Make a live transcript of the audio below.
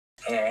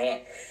All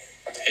right.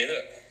 Hit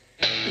it.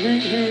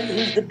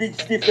 Who's the big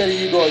stiff out of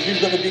you guys?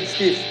 Who's got the big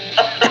stiff?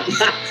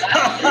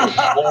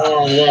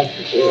 Well,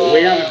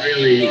 we haven't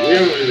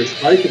really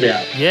spoke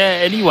about it. Yeah,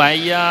 anyway,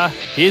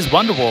 here's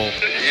Wonderwall.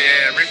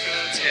 Yeah, ripping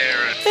and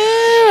tearing.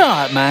 You're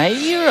right,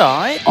 mate, you're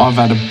right. I've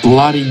had a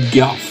bloody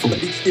gutful. The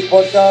Big Stiff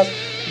Podcast.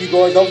 You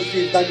guys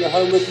obviously have done your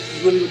homework, which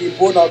is really, really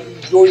important. I've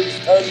enjoyed this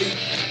totally.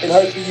 And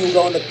hopefully you'll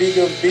go on to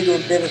bigger and bigger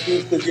and better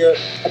things because you're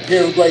a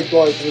pair of great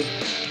guys.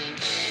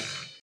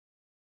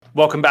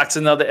 Welcome back to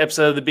another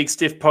episode of the Big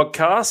Stiff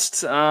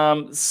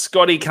Podcast.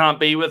 Scotty can't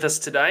be with us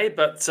today,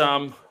 but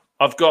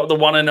I've got the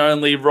one and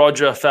only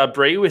Roger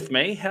Fabri with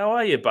me. How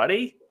are you,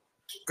 buddy?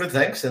 Good,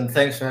 thanks, and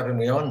thanks for having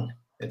me on.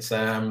 It's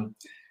been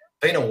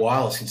a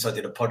while since I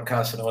did a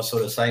podcast, and I was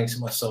sort of saying to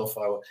myself,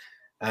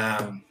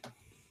 I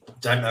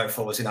don't know if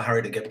I was in a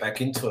hurry to get back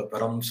into it,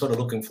 but I'm sort of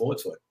looking forward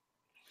to it.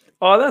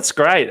 Oh, that's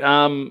great.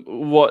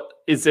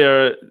 Was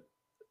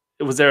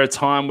there a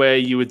time where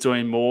you were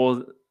doing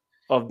more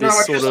of this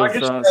stuff?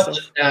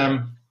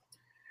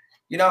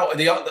 You know,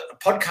 the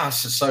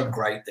podcasts are so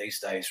great these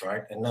days,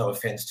 right? And no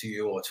offense to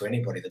you or to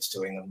anybody that's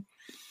doing them,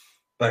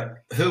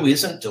 but who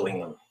isn't doing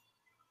them?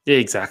 Yeah,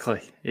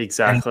 exactly.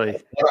 And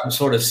what I'm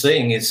sort of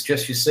seeing is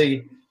just you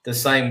see the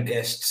same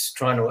guests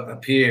trying to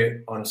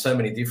appear on so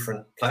many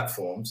different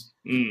platforms,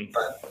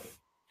 but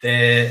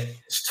their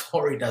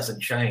story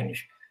doesn't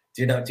change.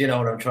 Do you know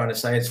what I'm trying to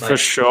say? It's like,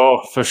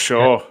 for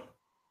sure.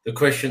 The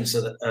questions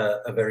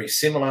are very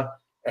similar.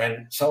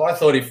 And so I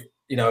thought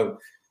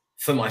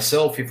for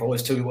myself, if I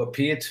was to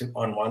appear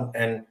on one,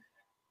 and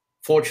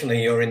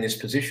fortunately you're in this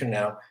position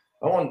now,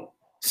 I want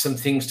some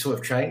things to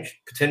have changed.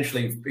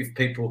 Potentially if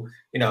people,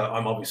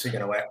 I'm obviously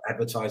going to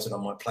advertise it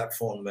on my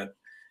platform that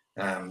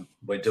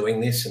we're doing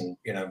this, and,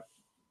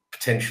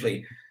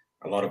 potentially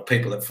a lot of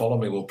people that follow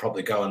me will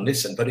probably go and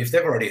listen. But if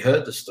they've already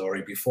heard the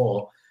story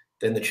before,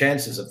 then the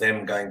chances of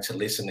them going to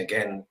listen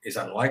again is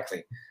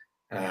unlikely,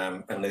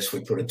 unless we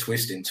put a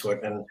twist into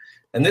it.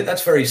 And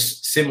that's very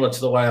similar to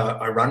the way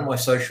I run my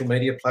social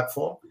media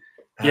platform.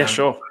 Yeah,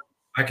 sure.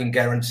 I can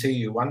guarantee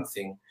you one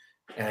thing,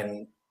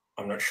 and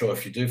I'm not sure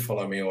if you do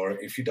follow me or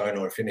if you don't,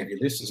 or if any of your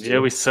listeners do. Yeah,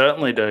 we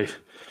certainly do.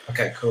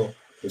 Okay, cool.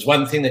 There's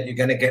one thing that you're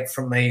going to get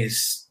from me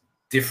is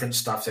different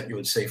stuff that you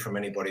would see from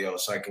anybody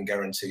else. I can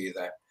guarantee you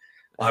that.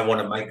 I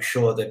want to make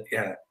sure that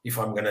if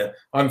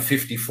I'm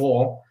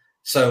 54,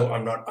 so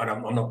I'm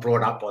not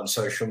brought up on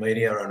social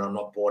media, and I'm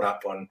not brought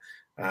up on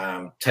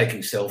taking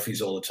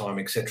selfies all the time,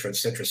 et cetera, et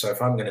cetera. So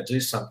if I'm going to do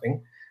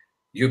something,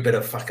 you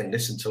better fucking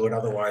listen to it.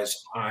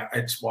 Otherwise,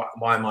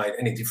 why am I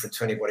any different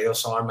to anybody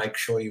else? So I make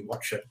sure you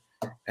watch it,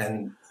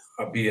 and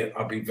I'll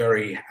be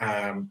very.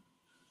 I'm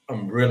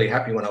really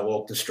happy when I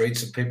walk the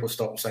streets and people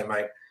stop and say,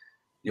 "Mate,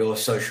 your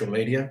social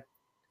media,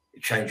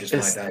 it changes my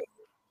day."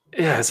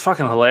 Yeah, it's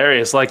fucking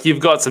hilarious. Like, you've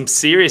got some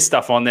serious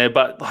stuff on there,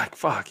 but like,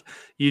 fuck,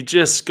 you've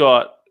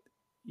got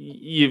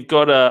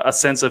a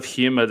sense of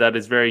humor that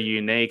is very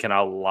unique, and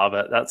I love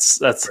it. That's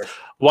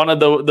one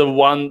of the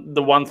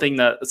one thing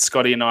that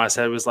Scotty and I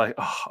said was like,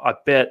 oh, I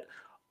bet,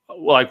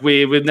 like,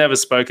 we've never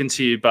spoken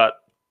to you, but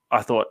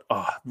I thought,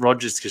 oh,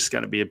 Roger's just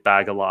going to be a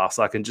bag of laughs.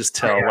 I can just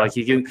tell. Like,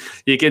 you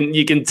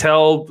can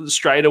tell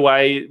straight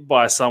away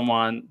by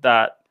someone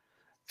that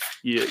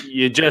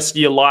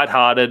you're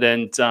lighthearted,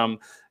 and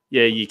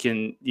you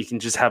can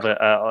just have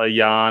a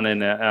yarn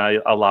and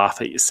a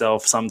laugh at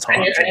yourself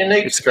sometimes. And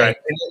it's great.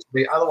 It needs to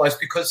be otherwise,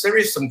 because there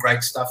is some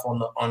great stuff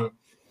on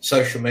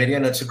social media,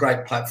 and it's a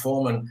great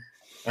platform,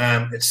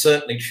 and it's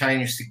certainly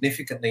changed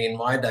significantly in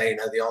my day.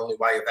 The only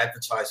way of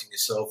advertising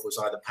yourself was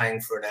either paying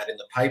for an ad in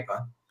the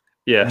paper.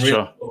 Yeah, really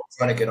sure.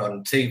 Trying to get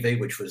on TV,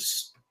 which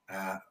was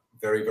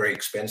very, very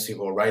expensive,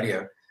 or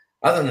radio.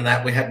 Other than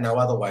that, we had no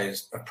other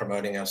ways of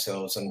promoting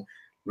ourselves, and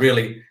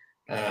really,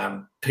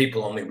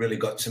 people only really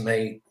got to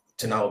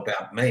know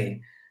about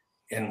me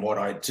and what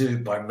I do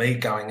by me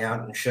going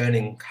out and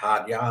churning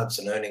hard yards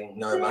and earning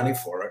no money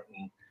for it,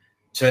 and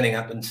turning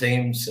up in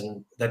teams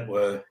and that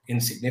were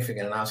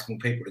insignificant and asking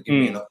people to give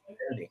me an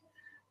opportunity.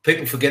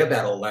 People forget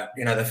about all that.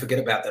 They forget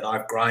about that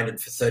I've grinded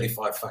for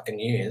 35 fucking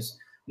years,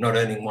 not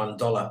earning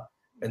 $1,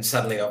 and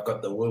suddenly I've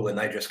got the woo and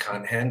they just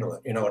can't handle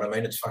it. You know what I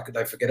mean?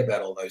 They forget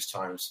about all those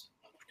times.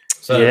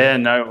 So yeah,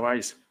 no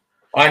worries.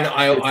 I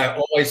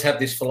always have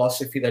this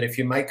philosophy that if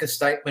you make a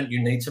statement, you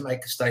need to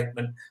make a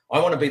statement. I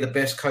want to be the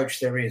best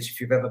coach there is.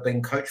 If you've ever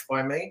been coached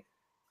by me,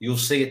 you'll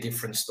see a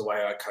difference the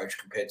way I coach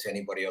compared to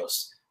anybody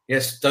else.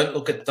 Yes, don't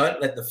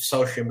let the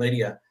social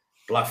media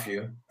bluff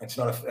you. I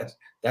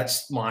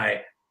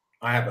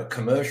have a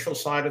commercial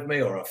side of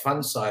me or a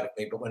fun side of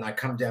me, but when I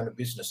come down to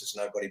business, there's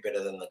nobody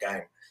better than the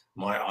game.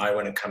 My eye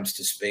when it comes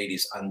to speed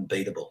is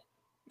unbeatable.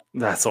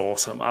 That's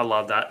awesome. I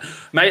love that,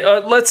 mate.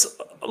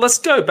 Let's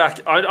go back.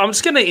 I'm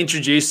just going to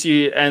introduce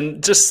you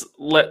and just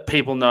let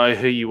people know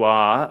who you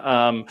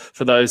are.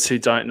 For those who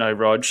don't know,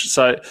 Rog.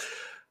 So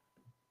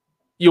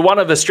you're one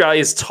of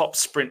Australia's top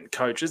sprint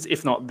coaches,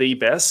 if not the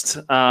best,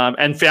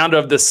 and founder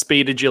of the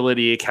Speed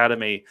Agility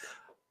Academy.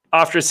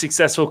 after a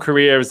successful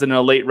career as an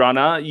elite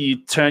runner, you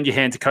turned your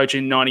hand to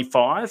coaching in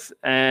 95,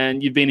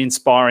 and you've been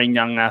inspiring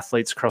young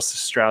athletes across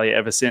Australia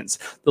ever since.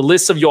 The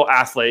list of your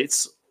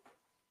athletes,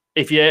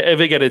 if you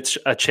ever get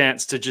a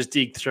chance to just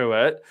dig through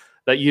it,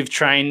 that you've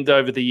trained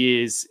over the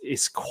years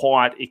is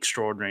quite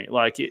extraordinary.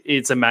 Like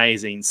it's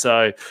amazing.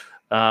 So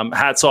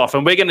hats off.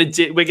 And we're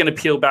gonna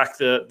peel back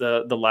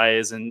the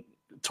layers and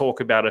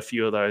talk about a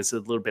few of those a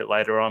little bit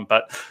later on.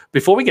 But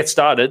before we get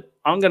started,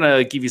 I'm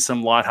gonna give you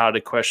some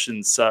lighthearted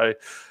questions. So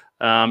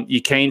you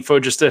keen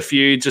for just a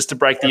few, just to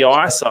break the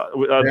ice?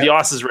 The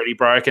ice is already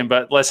broken,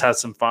 but let's have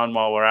some fun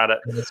while we're at it,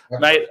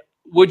 mate.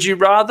 Would you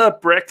rather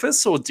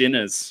breakfast or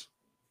dinners?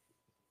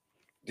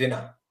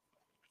 Dinner.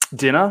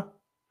 Dinner.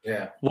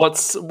 Yeah.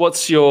 What's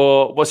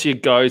your go-to what's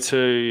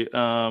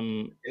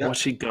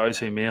your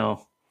go-to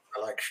meal?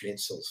 I like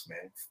schnitzels,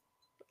 man.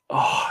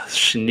 Oh,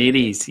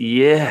 schnitties,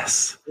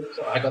 yes.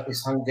 I got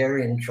this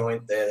Hungarian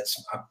joint there that's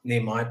up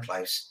near my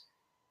place.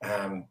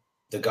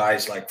 The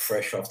guy's like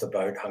fresh off the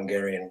boat,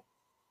 Hungarian,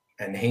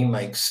 and he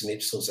makes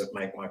schnitzels that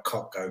make my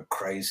cock go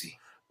crazy.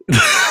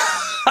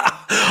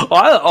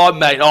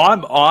 Mate,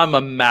 I'm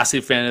a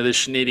massive fan of the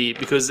schnitty,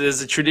 because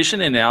there's a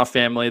tradition in our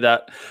family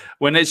that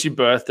when it's your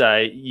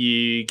birthday,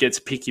 you get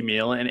to pick your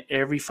meal, and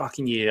every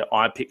fucking year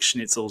I pick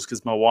schnitzels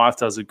because my wife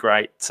does a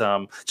great,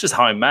 just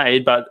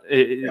homemade, but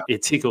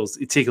it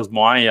tickles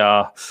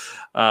my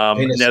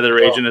nether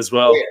region as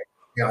well.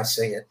 Yeah, I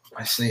see it.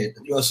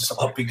 But yours is a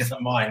lot bigger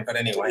than mine, but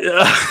anyway.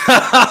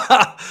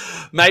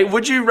 Mate,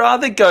 would you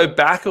rather go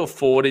back or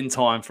forward in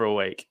time for a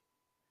week?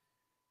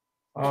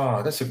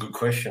 Oh, that's a good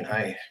question,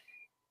 hey.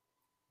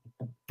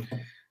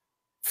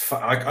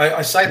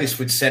 I say this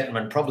with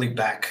sentiment, probably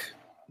back,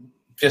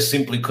 just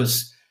simply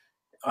because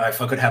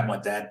if I could have my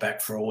dad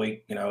back for a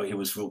week, you know, he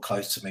was real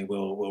close to me, we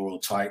were real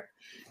tight.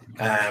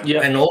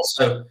 And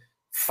also,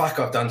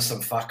 I've done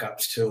some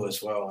fuck-ups too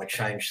as well. I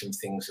changed some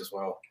things as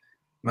well.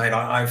 Mate,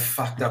 I've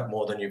fucked up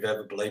more than you've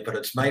ever believed, but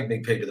it's made me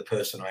be the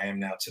person I am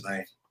now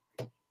today.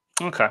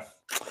 Okay.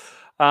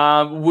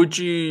 Would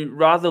you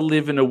rather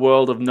live in a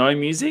world of no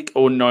music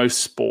or no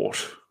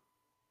sport?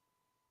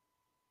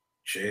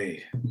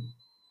 Gee,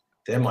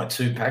 they're my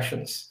two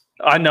passions.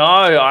 I know.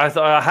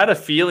 I had a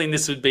feeling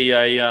this would be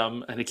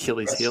an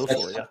Achilles heel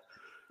for you.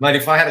 Mate,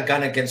 if I had a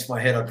gun against my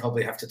head, I'd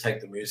probably have to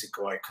take the music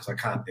away because I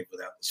can't live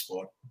without the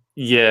sport.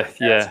 Yeah.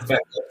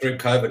 Through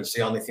COVID, it's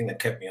the only thing that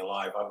kept me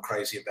alive. I'm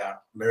crazy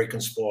about American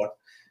sport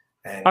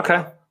and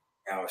our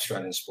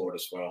Australian sport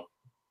as well.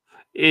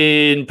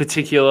 In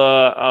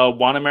particular,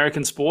 one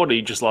American sport, or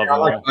you just love them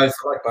all? I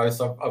like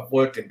both. I've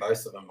worked in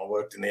both of them. I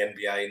worked in the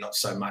NBA, not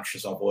so much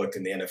as I've worked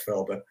in the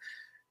NFL, but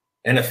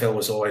NFL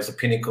was always the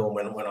pinnacle.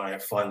 When I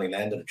finally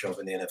landed a job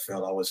in the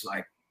NFL, I was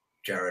like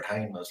Jared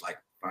Hayne. I was like,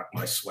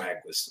 my swag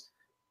was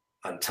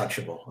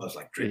untouchable. I was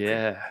like, drip.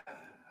 Yeah,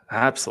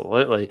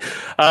 absolutely.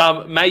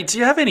 Mate, do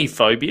you have any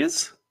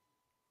phobias?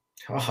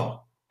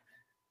 Oh,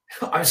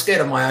 I'm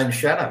scared of my own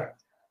shadow.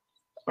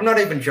 I'm not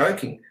even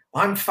joking.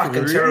 I'm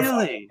fucking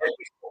terrified.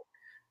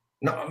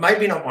 No,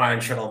 maybe not my own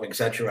shadow, I'm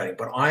exaggerating,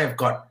 but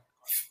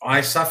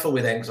I suffer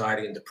with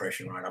anxiety and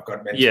depression, right? I've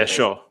got mental health.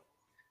 Sure.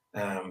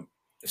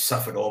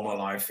 Suffered all my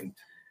life. And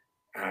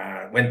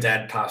when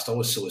Dad passed, I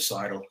was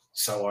suicidal.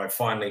 So I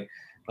finally,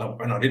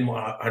 and I didn't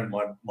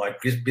want, my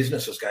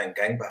business was going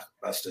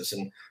gangbusters.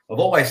 And I've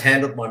always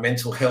handled my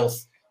mental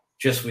health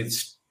just with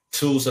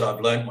tools that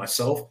I've learned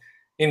myself.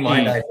 In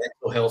my day,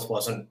 mental health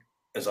wasn't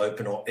as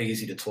open or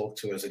easy to talk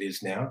to as it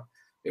is now.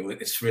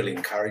 It's really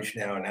encouraged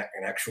now. And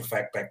in actual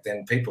fact, back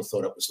then, people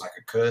thought it was like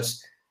a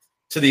curse,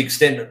 to the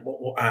extent that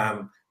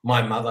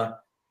my mother,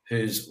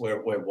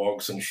 we're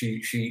Wogs, and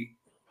she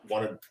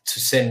wanted to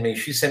send me.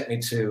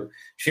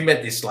 She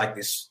met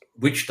this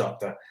witch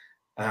doctor,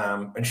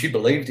 and she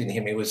believed in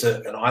him. He was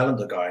an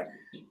Islander guy,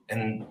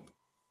 and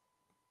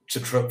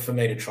for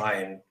me to try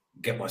and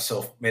get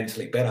myself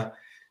mentally better,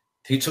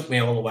 he took me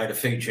all the way to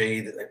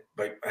Fiji,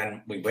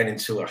 and we went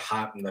into a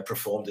hut and they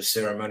performed a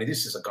ceremony.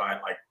 This is a guy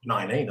at like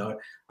 19.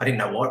 I didn't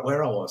know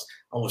where I was.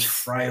 I was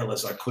frail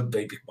as I could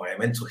be because my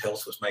mental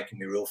health was making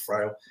me real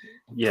frail.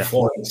 Yeah.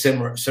 Performing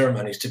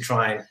ceremonies to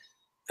try and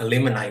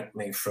eliminate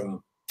me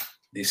from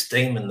this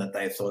demon that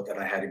they thought that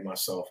I had in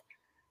myself.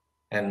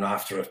 And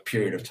after a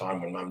period of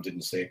time when Mum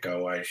didn't see it go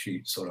away,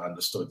 she sort of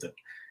understood that,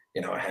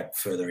 you know, I had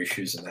further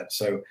issues and that.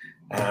 So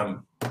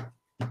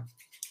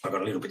I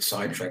got a little bit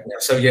sidetracked now.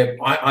 So yeah,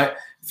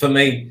 for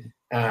me,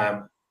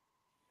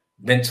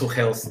 mental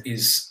health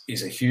is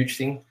a huge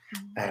thing.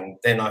 And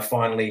then I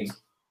finally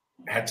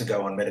had to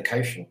go on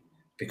medication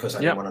because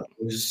I didn't want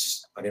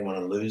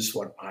to lose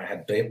what I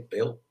had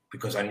built,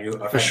 because I knew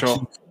I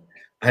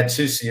had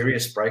two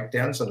serious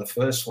breakdowns, and the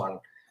first one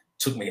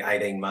took me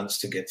 18 months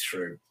to get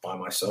through by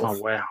myself. Oh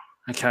wow!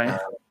 Okay.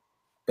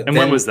 And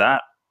when was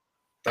that?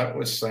 That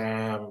was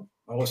I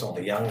was on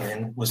the young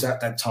end. Was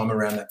that time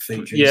around that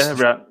Fiji? Yeah,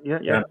 about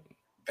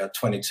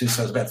 22.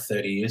 So it was about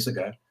 30 years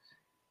ago.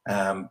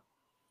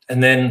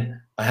 And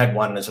then I had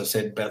one, as I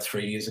said, about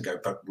 3 years ago,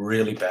 but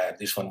really bad.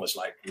 This one was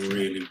like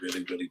really,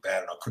 really, really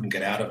bad, and I couldn't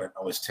get out of it.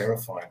 I was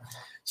terrified.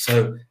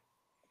 So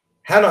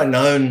had I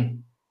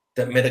known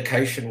that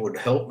medication would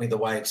help me the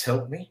way it's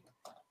helped me,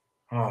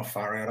 oh,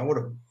 far out. I would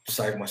have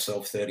saved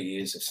myself 30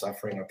 years of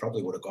suffering. I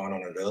probably would have gone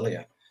on it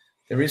earlier.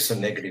 There is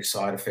some negative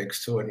side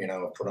effects to it. You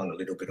know, I put on a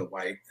little bit of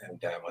weight, and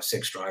my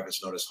sex drive is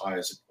not as high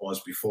as it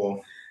was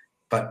before.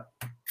 But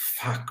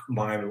fuck,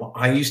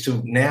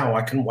 now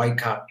I can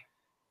wake up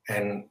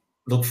and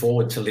look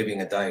forward to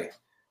living a day.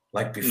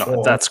 Like before.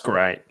 No, that's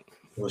great.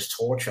 It was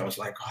torture. I was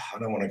like, oh, I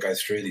don't want to go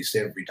through this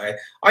every day.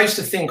 I used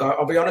to think,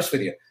 I'll be honest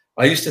with you,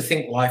 I used to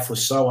think life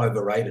was so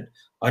overrated.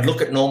 I'd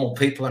look at normal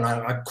people and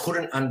I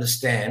couldn't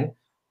understand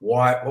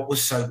what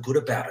was so good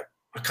about it.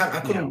 I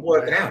couldn't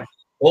work it out.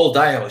 All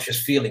day I was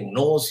just feeling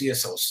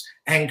nauseous, I was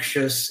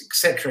anxious,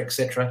 etc.,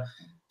 etc.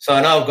 So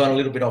I know I've gone a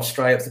little bit off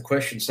stray of the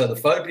question. So the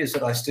phobias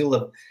that I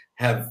still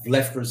have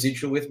left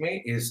residual with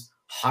me is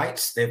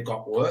heights. They've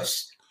got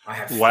worse. I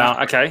have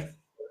okay.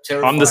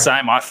 Terrified. I'm the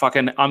same.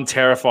 I'm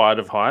terrified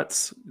of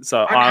heights.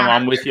 So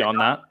I'm with you on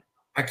that.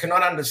 I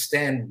cannot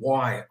understand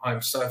why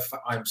I'm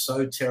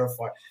so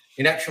terrified.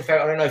 In actual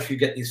fact, I don't know if you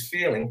get this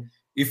feeling.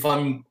 If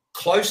I'm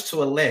close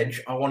to a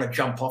ledge, I want to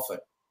jump off it.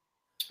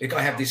 Like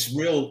I have this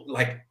real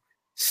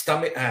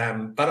stomach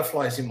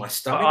butterflies in my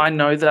stomach. I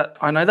know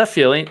that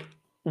feeling.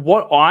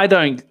 What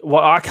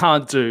I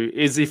can't do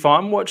is if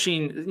I'm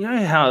watching, you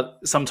know how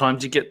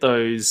sometimes you get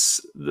those,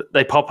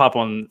 they pop up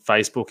on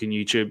Facebook and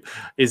YouTube,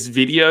 is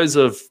videos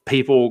of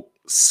people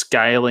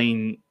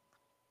scaling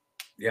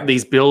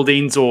these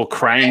buildings or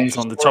cranes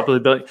on the top of the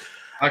building.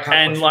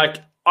 And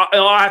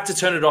I have to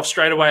turn it off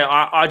straight away.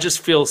 I just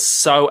feel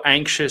so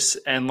anxious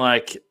and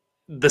like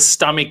the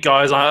stomach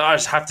goes, I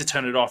just have to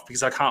turn it off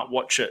because I can't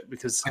watch it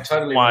because I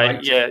totally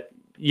relate.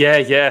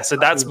 Yeah. So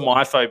that's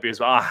my phobia as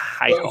well. I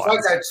hate heights. If I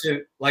go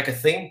to like a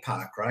theme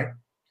park, right?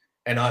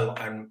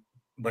 And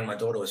when my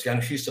daughter was young,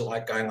 she used to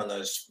like going on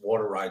those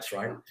water rides,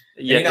 right?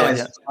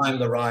 It's time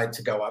the ride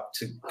to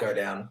go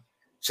down.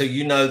 So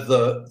you know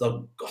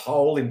the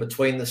hole in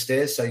between the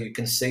stairs, so you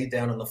can see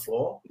down on the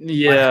floor.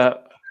 Yeah.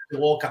 I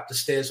walk up the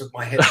stairs with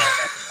my head.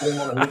 I didn't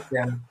want to look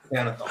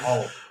down at the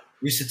hole. It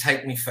used to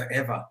take me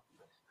forever.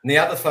 And the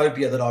other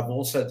phobia that I've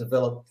also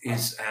developed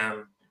is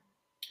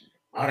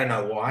I don't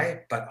know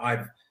why, but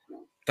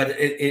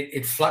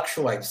it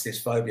fluctuates,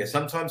 this phobia.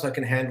 Sometimes I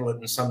can handle it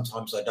and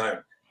sometimes I don't.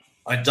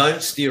 I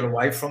don't steer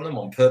away from them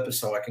on purpose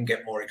so I can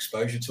get more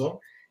exposure to them,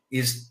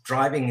 is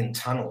driving in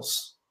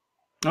tunnels.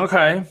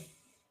 Okay.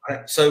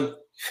 Right? So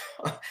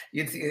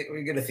you're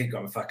going to think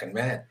I'm fucking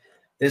mad.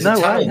 There's no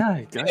a tunnel. way,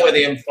 no. You know where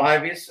the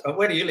M5 is?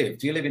 Where do you live?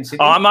 Do you live in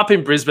Sydney? I'm up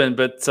in Brisbane,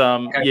 but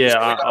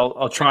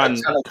I'll try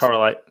and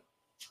correlate.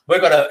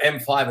 We've got an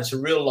M5. It's a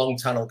real long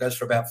tunnel. It goes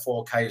for about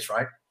 4 Ks,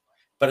 right?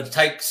 But it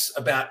takes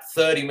about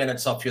 30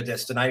 minutes off your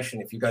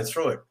destination if you go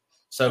through it.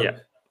 So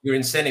your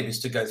incentive is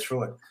to go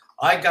through it.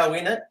 I go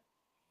in it.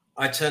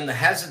 I turn the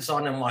hazards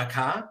on in my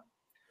car,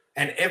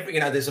 and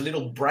there's a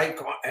little brake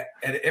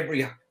at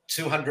every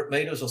 200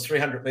 meters or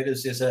 300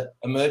 meters. There's an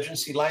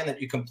emergency lane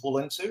that you can pull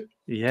into.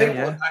 People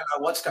don't know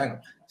what's going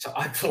on. So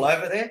I pull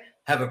over there,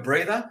 have a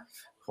breather,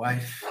 wait,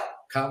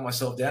 calm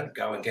myself down,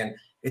 go again.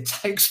 It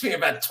takes me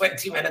about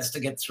 20 minutes to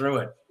get through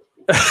it.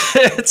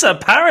 It's a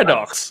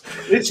paradox.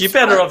 You're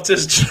better off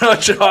just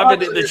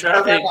driving in the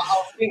traffic.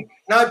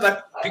 No,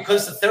 but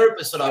because the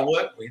therapist that I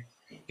work with,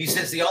 he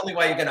says the only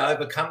way you're going to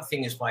overcome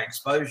things is by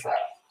exposure.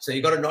 So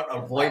you've got to not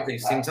avoid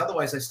these things.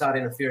 Otherwise, they start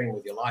interfering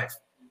with your life.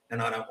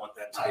 And I don't want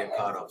that to be a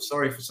part of.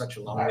 Sorry for such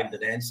a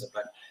long-winded answer,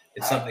 but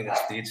it's something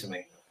that's dear to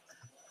me.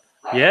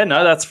 Yeah,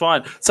 no, that's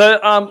fine. So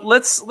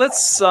let's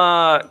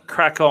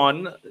crack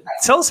on.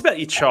 Tell us about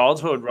your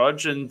childhood,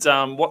 Rog, and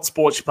what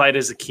sports you played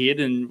as a kid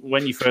and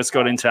when you first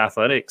got into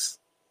athletics.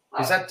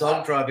 Is that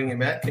dog driving you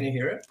mad? Can you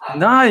hear it?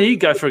 No, you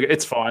go for it.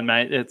 It's fine,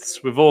 mate.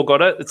 We've all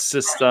got it. It's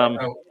just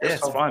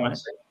it's fine, mate.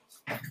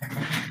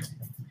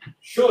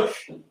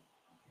 Shush.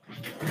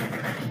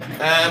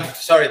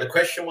 Sorry, the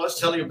question was,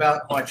 tell you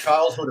about my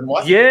childhood and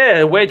what?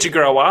 Yeah, where'd you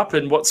grow up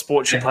and what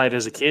sports you played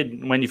as a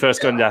kid when you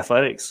first got into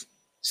athletics?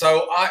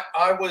 So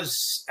I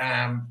was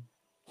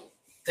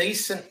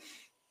decent.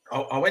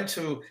 I went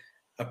to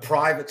a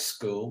private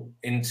school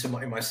in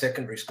my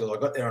secondary school. I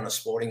got there on a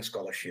sporting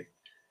scholarship.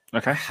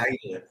 Okay. I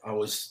hated it. I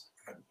was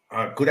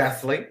a good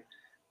athlete.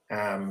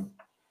 I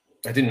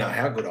didn't know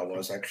how good I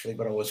was actually,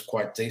 but I was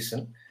quite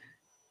decent.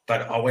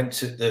 But I went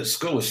to the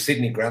school was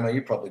Sydney Grammar.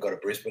 You probably got a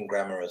Brisbane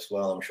Grammar as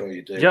well. I'm sure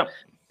you do. Yep.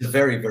 It's a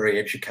very, very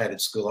educated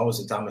school. I was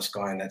the dumbest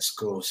guy in that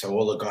school. So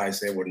all the guys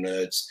there were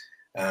nerds.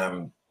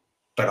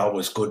 But I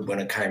was good when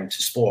it came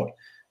to sport.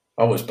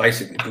 I was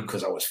basically good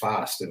because I was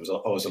fast.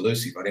 I was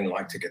elusive. I didn't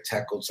like to get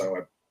tackled, so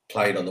I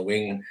played on the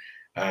wing.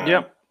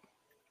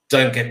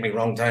 Don't get me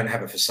wrong. Don't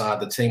have a facade.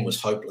 The team was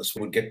hopeless.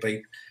 We'd get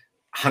beat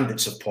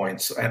hundreds of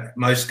points. And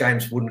most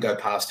games wouldn't go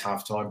past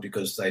halftime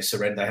because they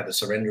had a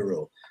surrender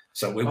rule.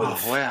 So we were. Oh,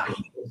 wow.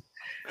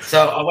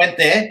 So I went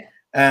there.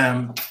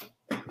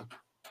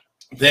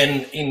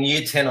 Then in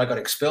year 10, I got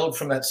expelled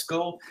from that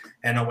school,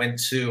 and I went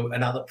to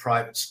another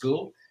private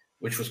school,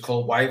 which was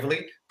called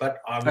Waverley. But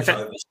I was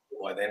over school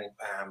by then.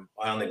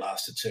 I only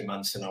lasted 2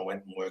 months, and I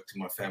went and worked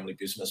in my family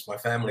business. My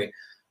family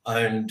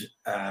owned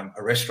a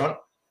restaurant,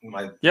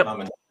 My Yep.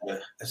 mum and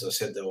dad, as I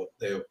said,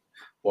 they're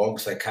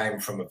wogs. They came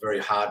from a very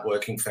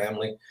hard-working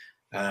family.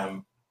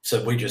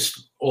 So we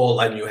just, all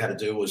they knew how to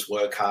do was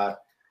work hard.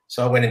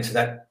 So I went into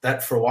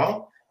that for a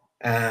while.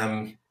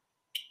 And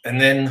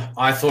then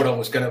I thought I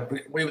was going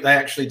to, they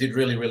actually did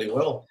really, really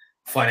well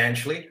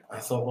financially. I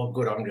thought, well,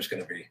 good, I'll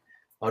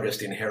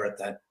just inherit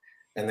that.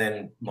 And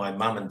then my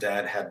mum and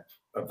dad had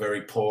a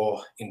very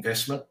poor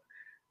investment.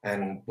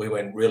 And we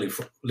went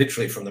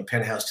literally from the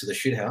penthouse to the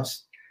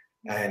shithouse.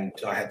 And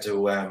I had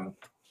to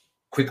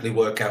quickly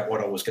work out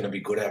what I was going to be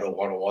good at or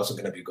what I wasn't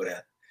going to be good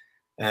at.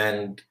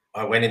 And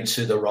I went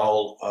into the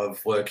role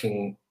of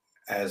working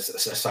as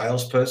a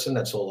salesperson.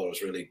 That's all I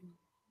was really.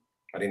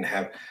 I didn't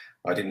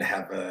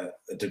have a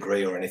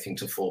degree or anything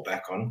to fall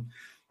back on.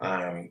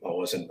 I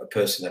wasn't a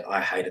person that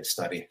I hated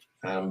study.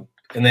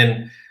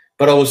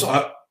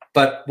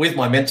 But with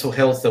my mental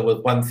health, there was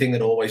one thing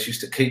that always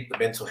used to keep the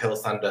mental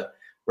health under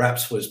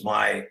wraps was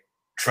my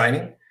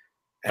training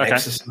and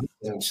exercise.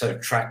 And so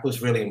track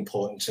was really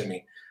important to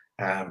me,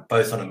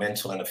 both on a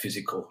mental and a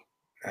physical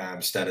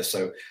status.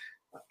 So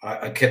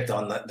I kept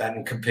on that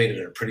and competed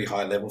at a pretty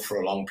high level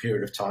for a long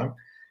period of time.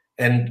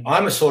 And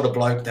I'm a sort of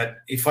bloke that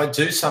if I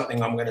do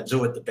something, I'm going to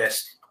do it the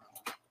best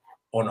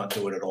or not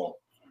do it at all.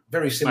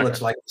 Very similar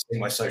to like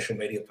my social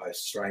media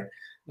posts, right?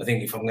 I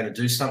think if I'm going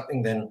to do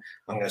something, then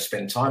I'm going to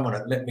spend time on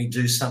it. Let me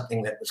do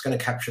something that was going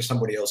to capture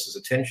somebody else's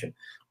attention.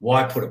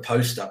 Why put a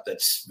post up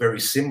that's very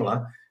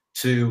similar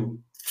to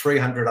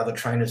 300 other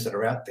trainers that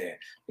are out there?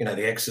 You know,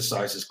 the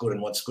exercise is good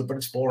and what's good, but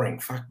it's boring.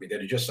 Fuck me,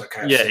 they're just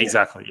okay. Yeah,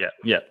 exactly.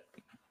 Yeah.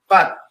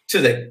 But to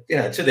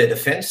their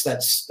defense,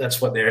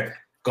 that's what they're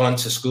gone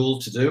to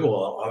school to do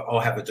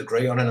or have a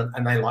degree on it,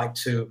 and they like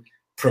to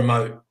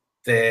promote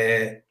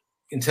their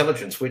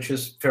intelligence, which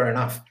is fair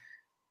enough.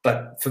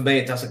 But for me,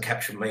 it doesn't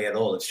capture me at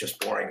all. It's just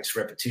boring. It's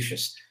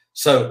repetitious.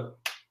 So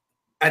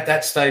at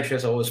that stage,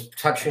 as I was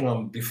touching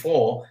on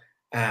before,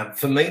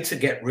 for me to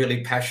get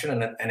really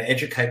passionate and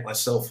educate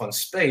myself on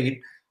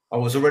speed, I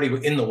was already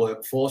in the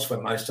workforce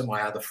where most of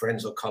my other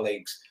friends or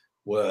colleagues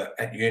were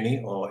at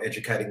uni or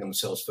educating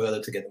themselves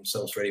further to get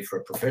themselves ready for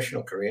a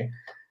professional career.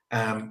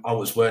 I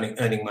was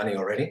earning money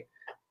already,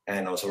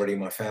 and I was already in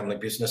my family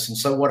business. And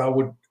so what I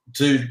would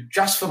do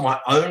just for my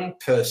own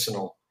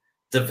personal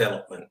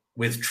development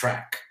with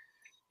track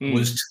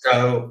was to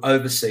go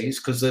overseas,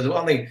 because there were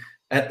only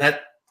at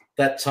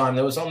that time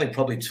there was only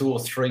probably 2 or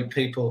 3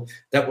 people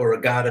that were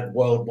regarded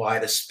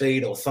worldwide as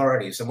speed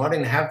authorities, and I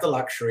didn't have the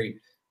luxury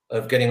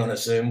of getting on a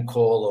Zoom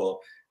call or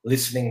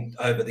listening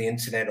over the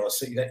internet, or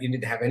so you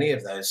didn't have any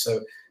of those.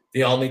 So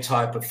the only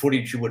type of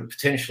footage you would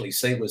potentially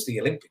see was the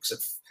Olympics,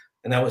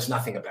 and that was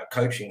nothing about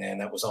coaching there,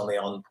 and that was only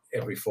on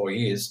every 4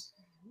 years.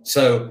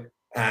 So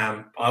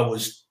I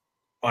was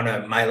on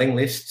a mailing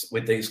list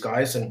with these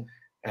guys, and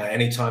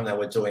anytime they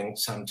were doing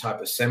some type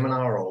of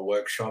seminar or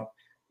workshop,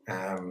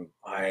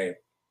 I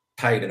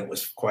paid, and it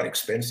was quite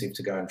expensive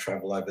to go and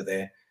travel over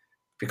there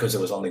because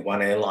there was only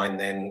one airline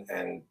then,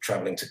 and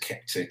traveling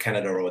to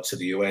Canada or to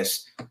the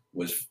US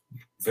was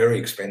very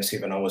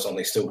expensive, and I was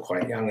only still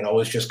quite young, and I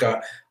was just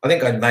going. I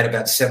think I made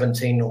about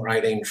 17 or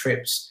 18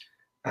 trips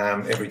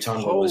every time.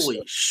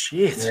 Holy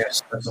shit!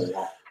 Yes, that's a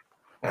lot.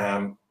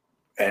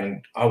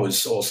 And I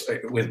was also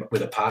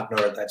with a partner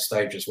at that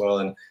stage as well,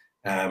 and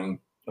I'm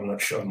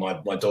not sure.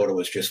 My daughter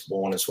was just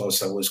born as well,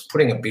 so it was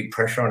putting a big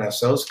pressure on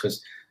ourselves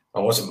because I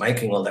wasn't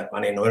making all that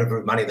money, and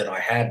whatever money that I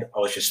had, I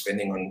was just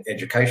spending on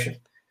education.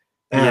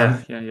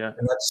 Yeah. And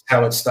that's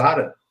how it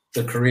started,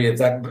 the career of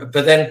that.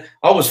 But then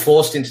I was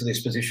forced into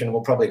this position, and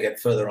we'll probably get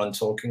further on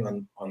talking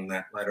on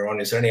that later on.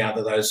 Is there any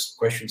other those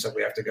questions that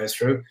we have to go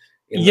through?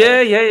 Yeah.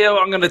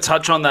 I'm going to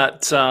touch on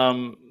that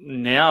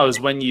now. Is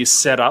when you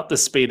set up the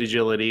Speed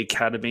Agility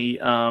Academy.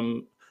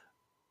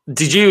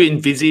 Did you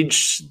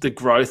envisage the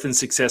growth and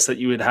success that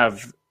you would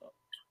have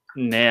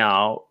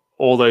now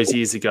all those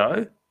years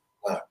ago?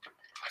 No.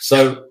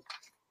 So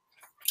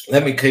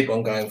let me keep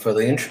on going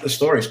further. The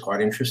story is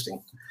quite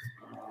interesting.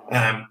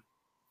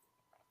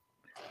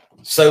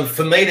 So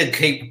for me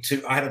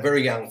I had a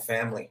very young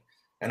family,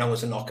 and I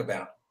was a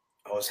knockabout.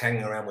 I was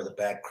hanging around with a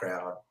bad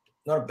crowd.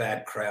 Not a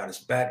bad crowd,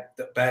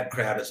 the bad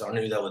crowd as I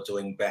knew they were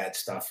doing bad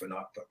stuff, and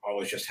I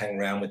was just hanging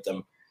around with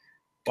them.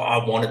 But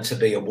I wanted to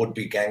be a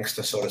would-be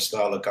gangster sort of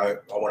style of go.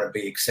 I wanted to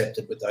be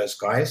accepted with those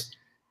guys,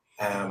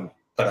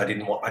 but I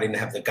didn't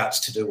have the guts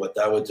to do what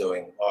they were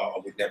doing. I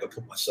would never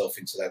put myself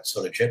into that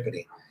sort of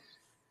jeopardy.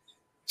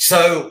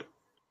 So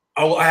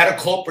I had a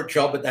corporate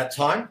job at that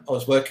time. I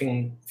was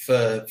working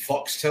for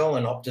Foxtel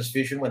and Optus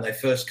Vision when they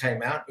first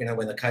came out,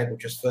 when the cable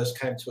just first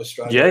came to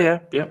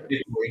Australia. Yeah.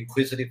 People were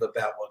inquisitive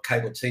about what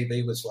cable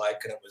TV was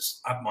like, and it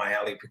was up my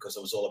alley because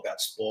it was all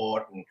about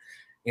sport and,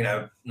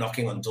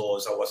 knocking on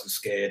doors. I wasn't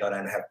scared. I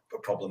don't have a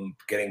problem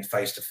getting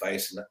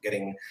face-to-face and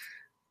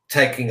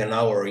taking a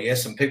no or a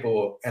yes. And it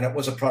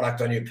was a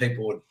product I knew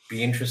people would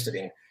be interested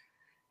in.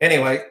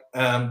 Anyway,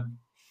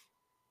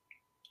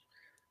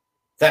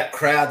 that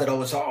crowd that I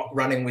was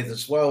running with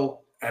as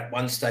well, at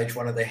one stage,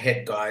 one of the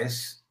head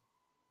guys,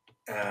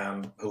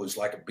 who was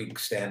like a big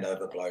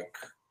standover bloke,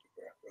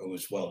 who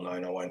was well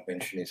known, I won't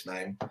mention his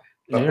name,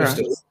 but Yeah, we're right.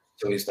 still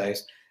to these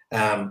days,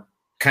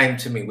 came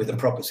to me with a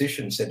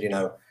proposition, said,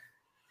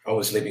 I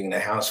was living in a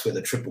house with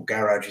a triple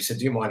garage. He said,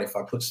 do you mind if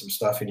I put some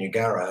stuff in your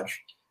garage?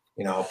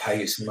 I'll pay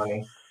you some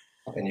money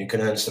and you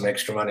can earn some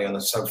extra money on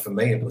it. So for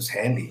me, it was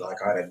handy. Like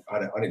I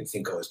didn't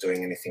think I was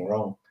doing anything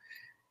wrong.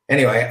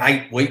 Anyway,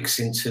 8 weeks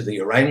into the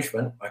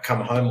arrangement, I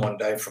come home one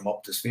day from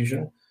Optus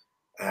Vision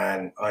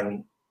and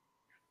I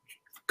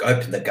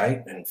opened the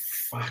gate and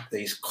fuck,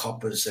 these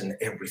coppers and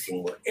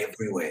everything were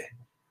everywhere.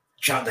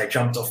 They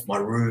jumped off my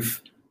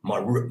roof.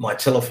 My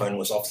telephone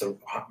was off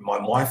my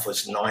wife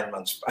was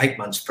 8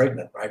 months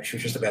pregnant, right? She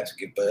was just about to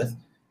give birth.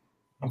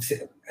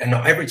 And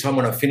every time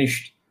when I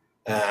finished,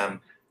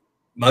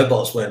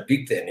 mobiles weren't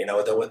big then,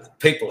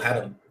 people had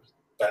them,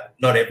 but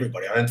not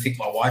everybody. I don't think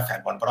my wife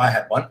had one, but I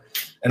had one.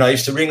 And I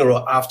used to ring her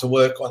after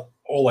work,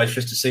 always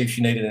just to see if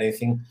she needed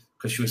anything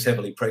because she was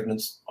heavily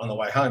pregnant on the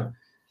way home.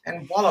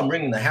 And while I'm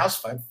ringing the house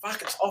phone,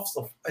 fuck,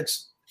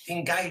 it's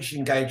engaged.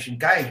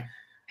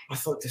 I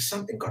thought there's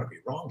something got to be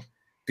wrong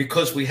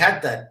because we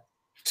had that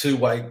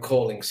two-way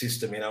calling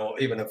system,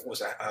 even if it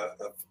was a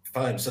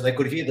phone. So they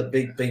could hear the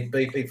beep, beep,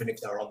 beep, even if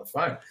they were on the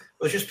phone. It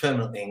was just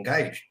permanently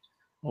engaged.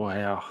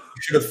 Wow.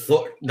 You should have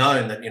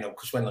known that,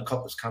 because when the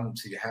coppers come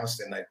to your house,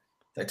 then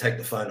they take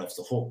the phone off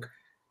the hook.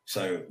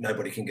 So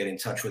nobody can get in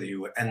touch with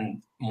you.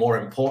 And more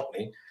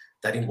importantly,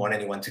 they didn't want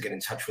anyone to get in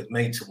touch with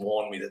me to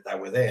warn me that they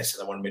were there. So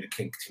they wanted me to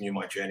continue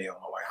my journey on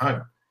my way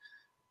home.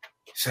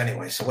 So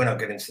anyway, when I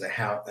get into the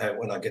house,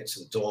 when I get to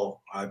the door,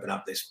 I open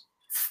up, there's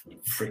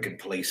freaking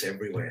police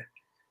everywhere.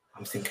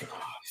 I'm thinking,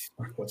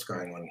 oh, what's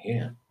going on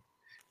here?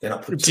 Then I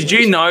put. Did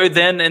you know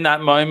then in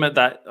that moment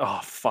that, oh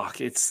fuck,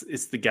 it's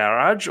the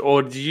garage,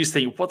 or did you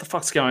think, what the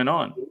fuck's going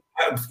on?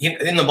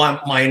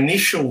 My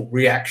initial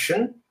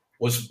reaction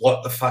was,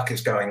 what the fuck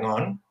is going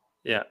on?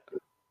 Yeah.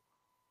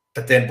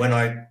 But then when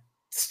I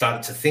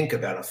started to think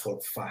about it, I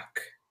thought, fuck,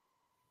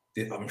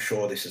 I'm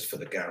sure this is for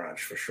the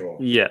garage for sure.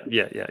 Yeah.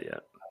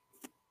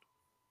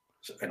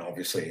 And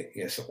obviously,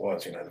 yes, it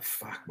was.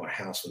 Fuck, my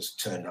house was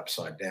turned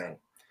upside down.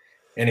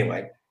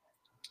 Anyway,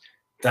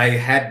 they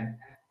had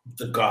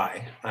the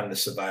guy under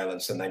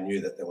surveillance and they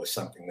knew that there was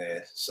something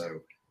there.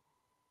 So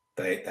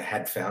they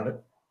had found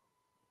it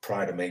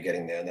prior to me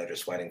getting there and they're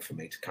just waiting for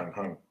me to come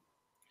home.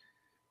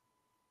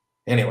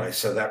 Anyway,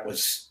 so that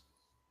was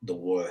the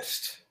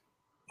worst.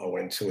 I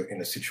went to it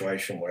in a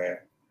situation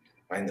where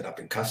I ended up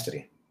in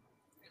custody.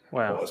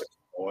 Wow. I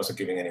wasn't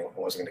going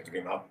to give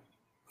him up.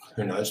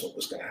 Who knows what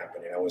was going to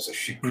happen? It was a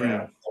shit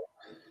crowd.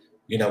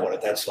 You know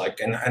what that's like.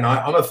 And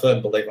I'm a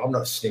firm believer. I'm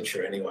not a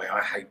snitcher anyway.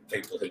 I hate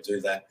people who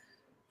do that.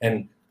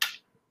 And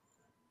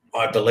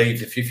I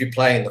believe if you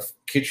play in the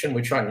kitchen,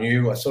 which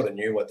I sort of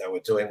knew what they were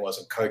doing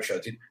wasn't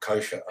kosher.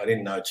 I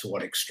didn't know to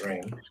what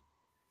extreme.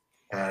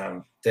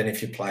 Then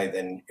if you play,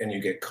 then and you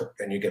get cooked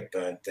and you get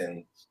burnt,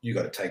 then you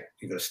got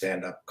to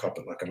stand up, cop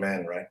it like a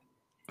man, right?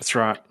 That's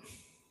right.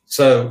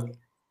 So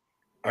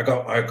I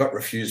got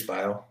refused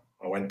bail.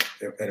 I went,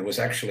 and it was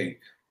actually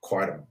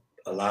quite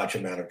a large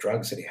amount of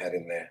drugs that he had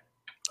in there.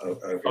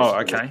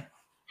 Okay.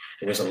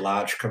 It was a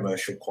large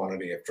commercial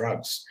quantity of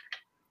drugs.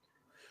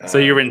 So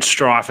you're in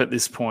strife at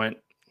this point.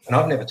 And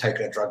I've never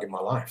taken a drug in my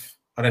life.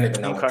 I don't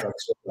even know what drugs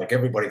are. Like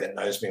everybody that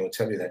knows me will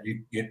tell you that.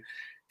 You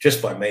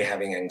just by me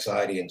having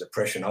anxiety and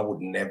depression, I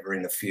would never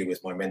interfere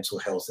with my mental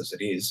health as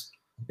it is.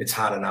 It's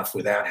hard enough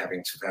without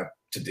having to have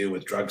to deal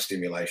with drug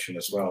stimulation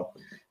as well.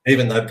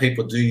 Even though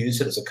people do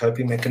use it as a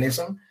coping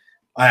mechanism,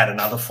 I had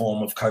another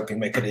form of coping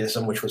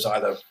mechanism, which was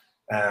either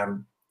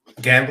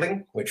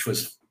gambling,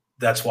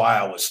 that's why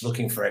I was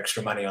looking for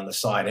extra money on the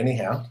side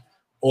anyhow,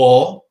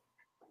 or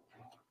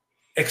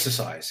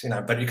exercise,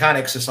 but you can't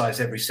exercise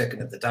every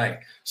second of the day.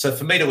 So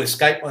for me to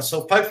escape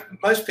myself,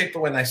 most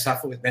people when they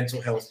suffer with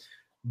mental health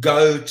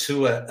go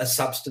to a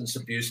substance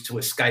abuse to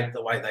escape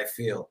the way they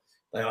feel.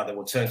 They either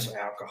will turn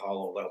to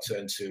alcohol or they'll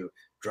turn to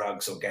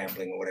drugs or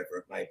gambling or whatever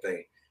it may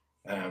be.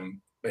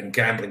 And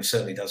gambling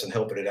certainly doesn't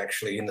help, but it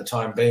actually, in the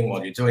time being,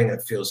 while you're doing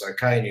it, feels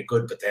okay and you're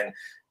good, but then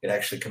it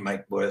actually can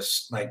make the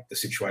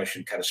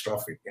situation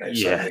catastrophic.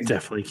 Yeah, it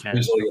definitely can.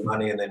 Lose all your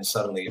money and then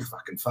suddenly you're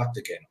fucking fucked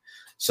again.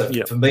 So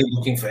for me,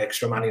 looking for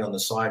extra money on the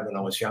side when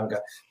I was younger,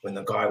 when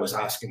the guy was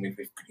asking me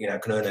if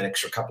can earn an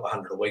extra couple of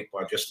 $100 a week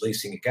by just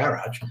leasing a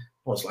garage, I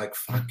was like,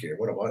 fuck you,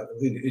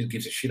 who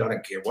gives a shit? I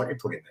don't care what you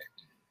put in there.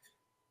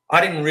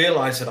 I didn't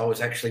realize that I was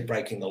actually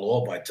breaking the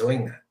law by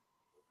doing that.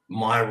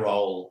 My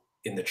role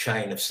in the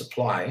chain of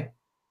supply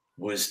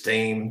was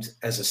deemed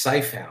as a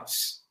safe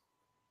house.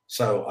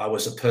 So I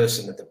was a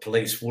person that the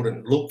police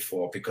wouldn't look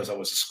for because I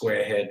was a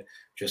squarehead,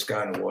 just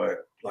going to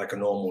work like a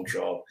normal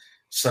job.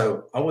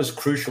 So I was a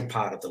crucial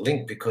part of the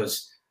link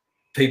because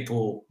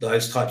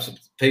those types of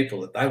people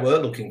that they were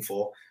looking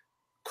for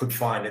could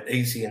find it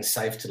easy and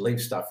safe to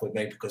leave stuff with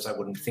me because I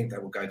wouldn't think they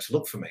were going to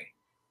look for me.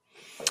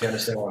 Do you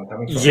understand where I'm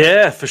coming from?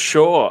 Yeah, for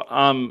sure.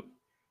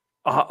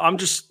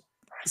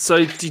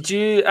 So did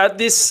you at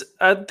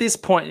this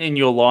point in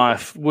your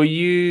life, were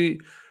you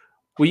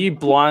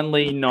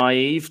blindly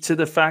naive to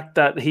the fact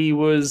that he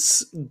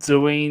was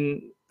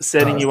doing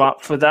setting you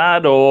up for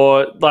that,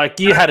 or like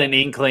you had an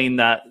inkling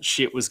that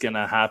shit was going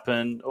to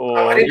happen,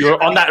 or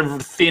you're on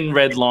that thin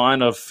red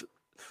line of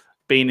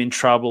being in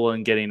trouble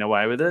and getting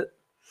away with it?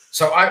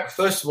 So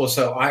first of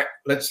all,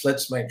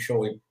 let's make sure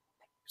we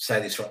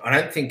say this right. I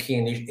don't think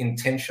he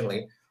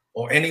intentionally,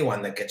 or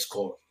anyone that gets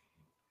caught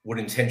would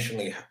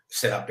intentionally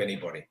set up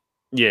anybody.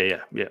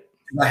 Yeah.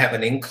 I have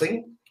an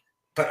inkling,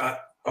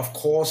 but of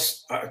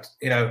course,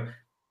 you know,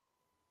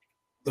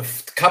 the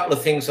couple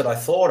of things that I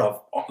thought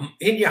of,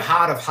 in your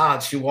heart of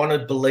hearts, you want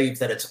to believe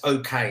that it's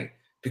okay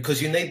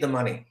because you need the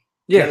money.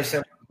 Yeah,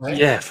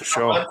 yeah, for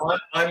sure.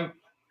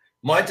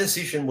 My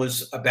decision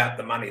was about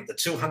the money, the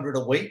 $200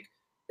 a week.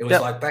 It was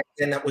like back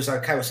then that was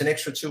okay. It was an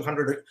extra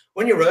 $200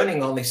 when you're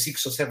earning only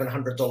 $600 or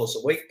 $700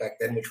 a week back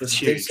then, which was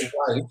a decent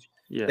wage.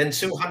 Yeah. Then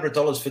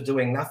 $200 for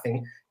doing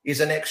nothing is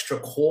an extra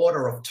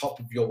quarter of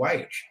top of your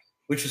wage,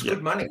 which is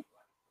good money.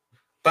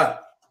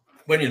 But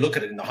when you look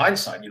at it in the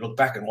hindsight, you look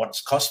back and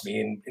what's cost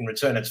me in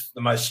return, it's the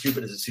most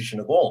stupid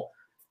decision of all.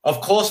 Of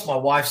course, my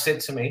wife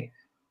said to me,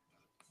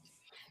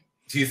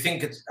 "Do you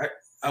think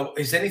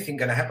is anything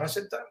going to happen?" I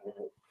said,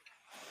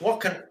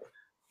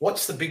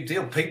 what's the big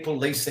deal? People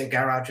lease their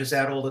garages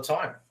out all the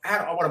time.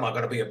 What am I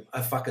going to be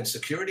a fucking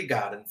security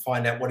guard and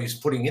find out what he's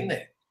putting in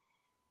there?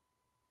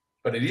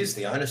 But it is,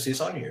 the onus is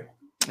on you.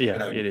 Yeah, you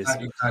know, it is.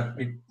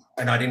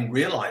 And I didn't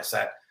realize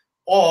that.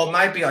 Or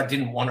maybe I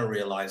didn't want to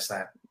realize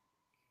that.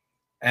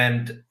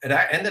 And it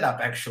ended up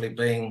actually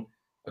being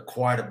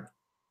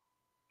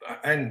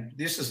and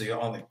this is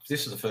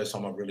the first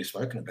time I've really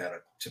spoken about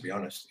it, to be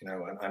honest, you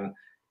know, and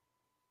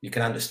you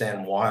can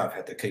understand why I've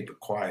had to keep it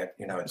quiet,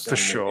 you know. It's for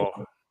sure.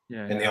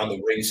 The only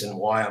reason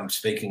why I'm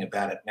speaking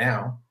about it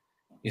now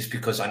is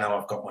because I know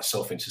I've got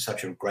myself into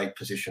such a great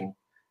position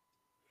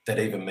that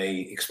even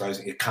me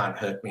exposing it can't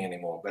hurt me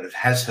anymore. But it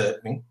has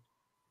hurt me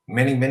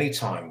many, many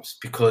times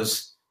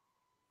because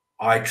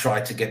I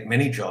tried to get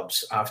many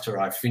jobs after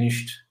I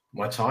finished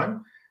my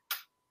time,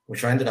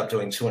 which I ended up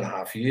doing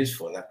 2.5 years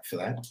for that.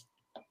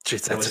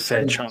 Jeez, that's a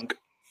fair chunk.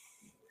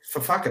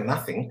 For fucking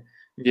nothing.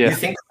 Yeah. You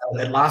think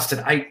it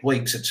lasted 8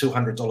 weeks at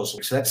 $200 a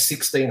week. So that's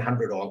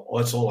 $1,600 or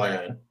that's all I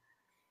earn.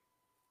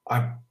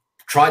 I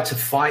tried to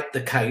fight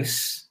the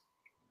case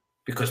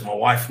because my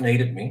wife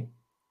needed me,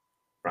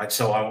 right?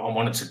 So I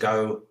wanted to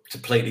go to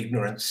plead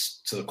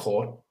ignorance to the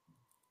court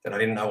that I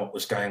didn't know what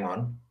was going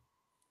on.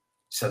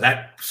 So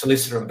that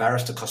solicitor and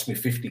barrister cost me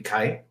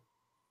 $50K.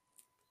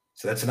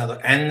 So that's another,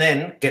 and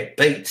then get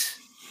beat.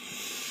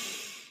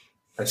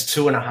 That's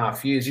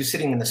 2.5 years. You're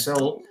sitting in the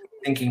cell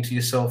thinking to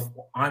yourself,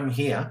 I'm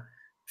here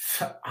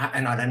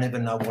and I don't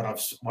even know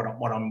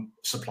what I'm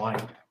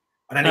supplying.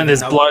 And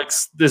there's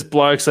blokes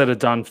that have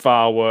done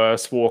far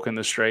worse, walking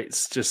the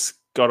streets, just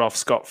got off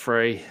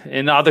scot-free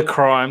in other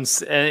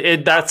crimes.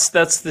 And that's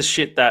the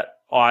shit that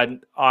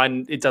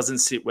it doesn't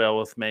sit well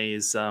with me.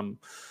 Is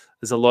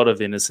there's a lot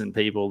of innocent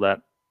people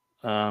that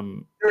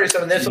there's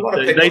a lot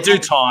of people they do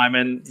time,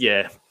 and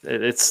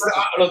it's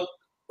look,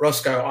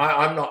 Roscoe.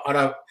 I'm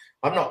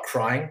not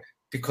crying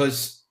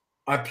because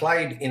I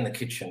played in the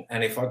kitchen,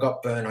 and if I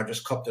got burned, I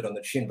just copped it on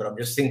the chin. But I'm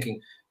just thinking,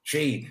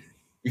 gee.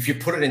 If you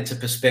put it into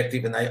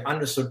perspective and they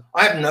understood,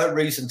 I have no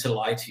reason to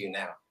lie to you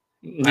now.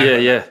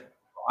 Yeah.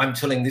 I'm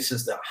telling this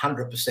is the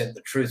 100%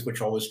 the truth,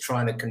 which I was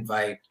trying to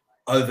convey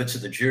over to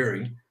the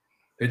jury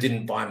who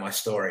didn't buy my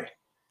story.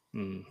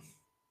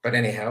 But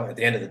anyhow, at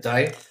the end of the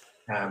day,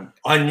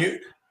 I knew.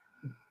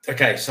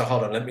 Okay, so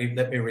hold on. Let me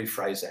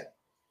rephrase that.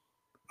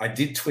 I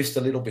did twist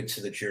a little bit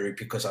to the jury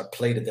because I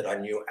pleaded that I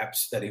knew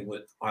that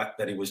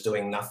he was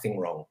doing nothing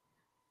wrong.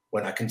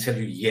 When I can tell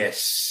you,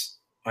 yes,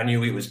 I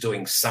knew he was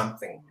doing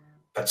something.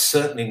 But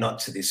certainly not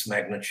to this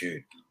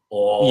magnitude.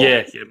 Or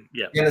yeah.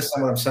 You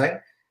understand what I'm saying?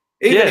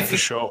 Even if for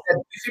sure.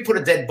 If you put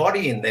a dead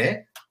body in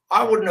there,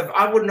 I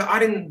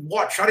didn't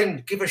watch. I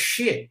didn't give a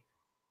shit.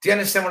 Do you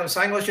understand what I'm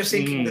saying? I was just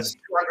thinking that's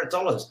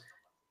 $200.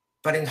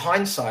 But in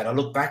hindsight, I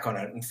look back on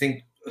it and think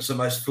it was the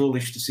most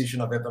foolish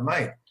decision I've ever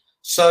made.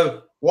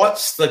 So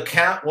what's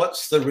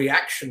the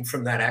reaction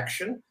from that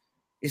action?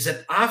 Is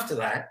that after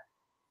that,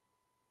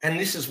 and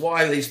this is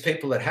why these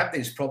people that have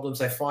these problems,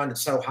 they find it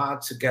so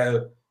hard to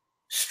go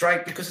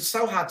straight because it's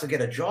so hard to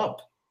get a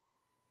job.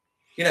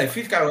 You know, if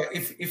you go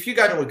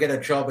to get a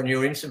job and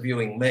you're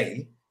interviewing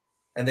me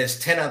and there's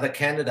 10 other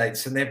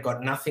candidates and they've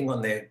got nothing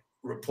on their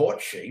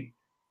report sheet,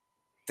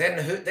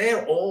 then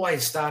they're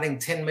always starting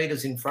 10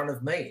 meters in front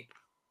of me.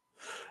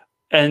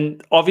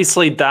 And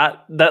obviously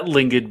that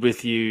lingered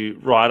with you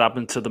right up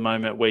until the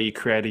moment where you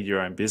created your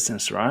own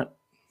business, right?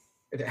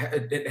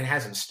 It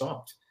hasn't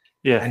stopped.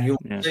 Yeah. And you'll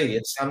see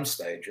at some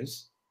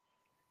stages,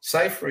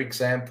 say, for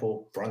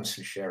example,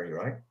 Bronson Sherry,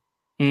 right?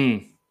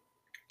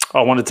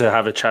 I wanted to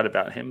have a chat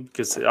about him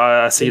because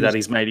I see that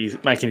he's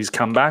making his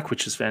comeback,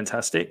 which is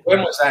fantastic. When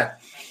was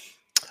that?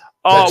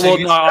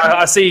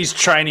 I see he's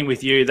training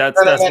with you. That's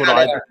what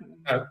I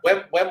do.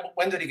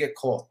 When did he get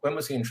caught? When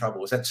was he in trouble?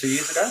 Was that 2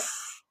 years ago?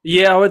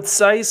 Yeah, I would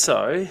say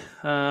so. It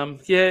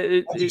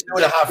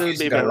 2.5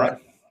 years ago, right?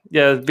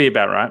 Yeah, it'd be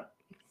about right.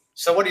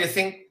 So what do you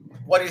think?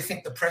 What do you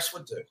think the press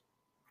would do?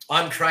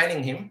 I'm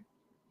training him.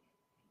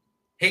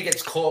 he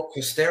gets caught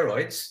for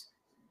steroids.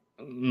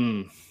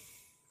 Don't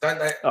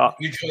they?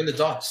 You join the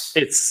dots.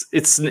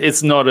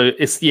 It's not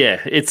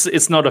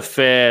a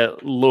fair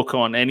look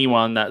on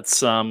anyone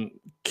that's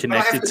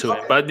connected to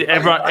it. But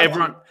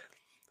everyone.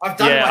 I've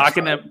done. Yeah, I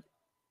can.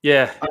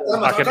 Yeah,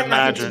 I can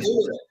imagine.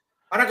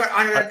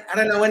 I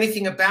don't know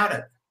anything about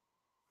it,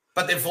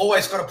 but they've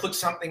always got to put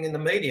something in the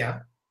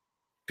media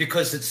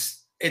because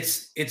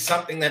it's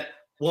something that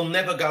will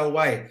never go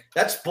away.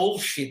 That's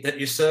bullshit that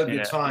you serve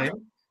your time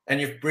and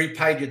you've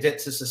repaid your debt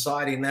to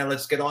society. Now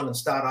let's get on and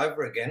start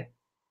over again.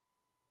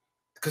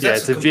 Yeah,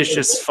 it's a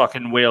vicious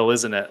fucking wheel,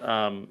 isn't it?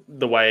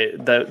 The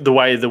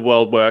way the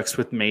world works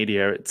with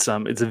media, it's a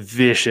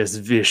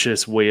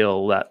vicious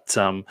wheel that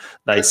I'm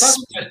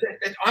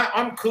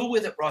cool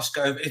with it,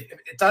 Roscoe.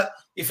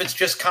 If it's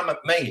just come at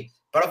me,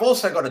 but I've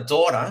also got a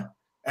daughter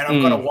and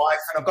I've got a wife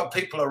and I've got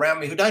people around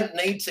me who don't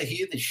need to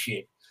hear this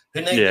shit.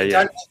 Who don't need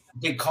to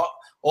be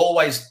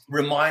always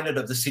reminded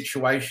of the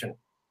situation.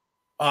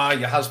 Oh,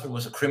 your husband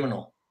was a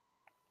criminal.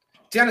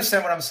 Do you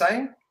understand what I'm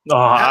saying? Oh,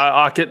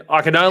 I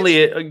can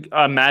only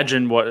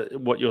imagine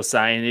what you're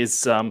saying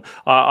is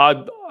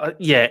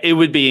it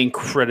would be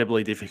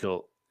incredibly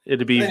difficult.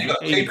 It'd be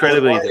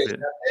incredibly difficult.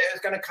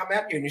 It's going to come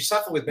at you, and you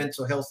suffer with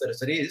mental health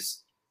as it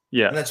is.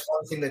 Yeah, and that's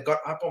one thing that got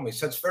up on me.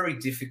 So it's very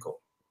difficult.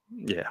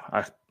 Yeah,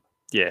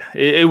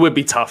 it would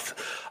be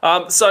tough.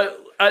 So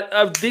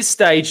at this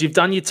stage, you've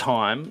done your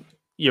time.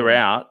 You're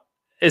out.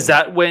 Is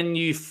that when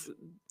you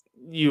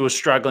were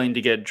struggling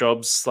to get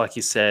jobs, like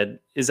you said?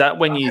 Is that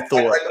when you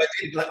thought?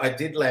 I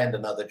did land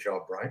another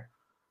job, right?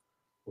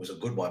 It was a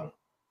good one.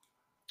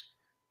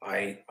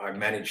 I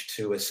managed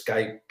to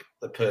escape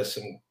the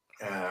person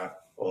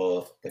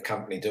or the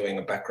company doing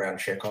a background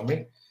check on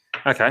me.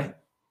 Okay.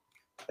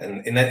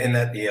 And in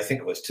that year, I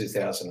think it was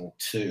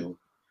 2002,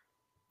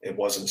 it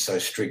wasn't so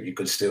strict. You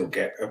could still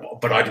get,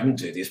 but I didn't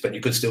do this, but you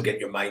could still get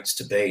your mates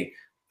to be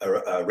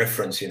a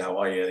reference, you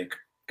know, you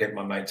get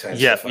my mates.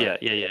 Yeah.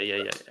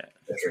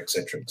 Et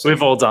cetera.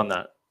 We've all done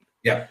that.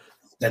 Yeah,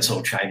 that's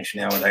all changed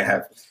now, and they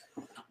have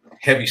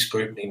heavy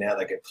scrutiny now.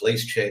 They get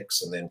police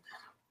checks, and then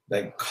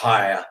they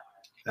hire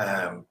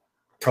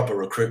proper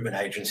recruitment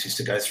agencies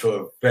to go through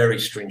a very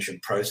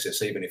stringent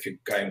process, even if you're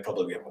going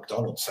probably at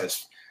McDonald's. So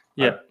it's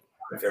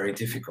very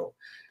difficult.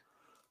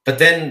 But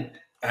then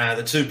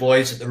the two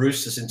boys at the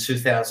Roosters in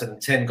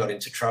 2010 got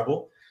into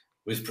trouble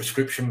with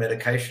prescription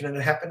medication, and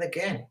it happened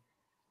again.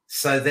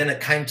 So then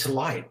it came to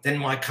light. Then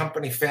my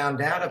company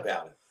found out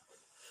about it.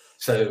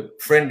 So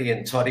Friendly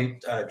and Toddy,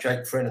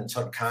 Jake Friend and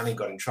Todd Carney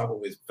got in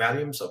trouble with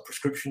Valiums or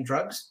prescription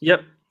drugs.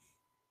 Yep.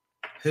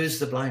 Who's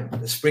to blame?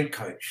 The sprint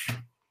coach.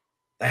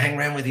 They hang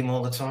around with him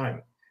all the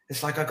time.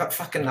 It's like I got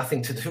fucking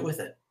nothing to do with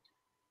it.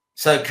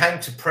 So it came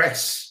to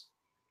press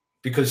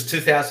because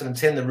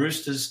 2010, the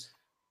Roosters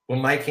were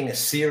making a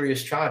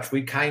serious charge.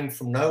 We came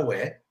from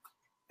nowhere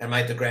and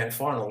made the grand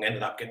final and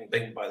ended up getting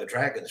beaten by the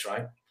Dragons,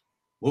 right?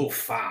 We were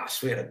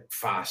fast. We had a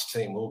fast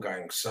team. We were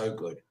going so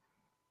good.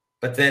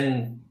 But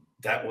then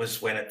that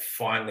was when it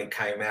finally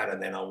came out,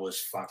 and then I was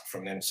fucked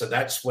from then. So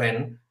that's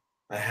when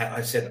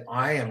I said,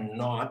 I am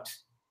not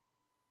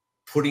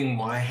putting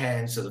my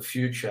hands of the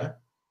future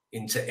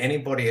into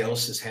anybody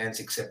else's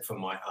hands except for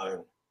my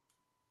own.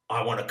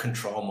 I want to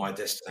control my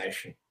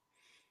destination.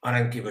 I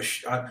don't give a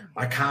shit.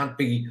 I can't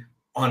be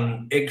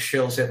on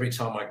eggshells every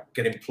time I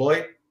get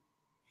employed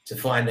to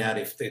find out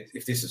if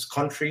this is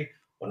country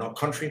or not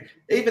country,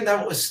 even though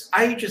it was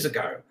ages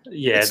ago.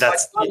 Yeah,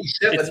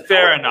 it's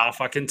fair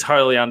enough. I can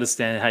totally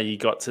understand how you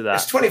got to that.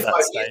 It's 25 that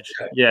years stage.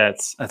 ago. Yeah,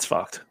 that's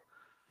fucked.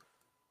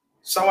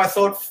 So I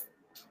thought,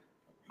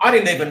 I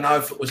didn't even know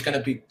if it was going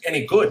to be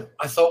any good.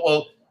 I thought,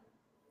 well,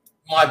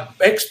 my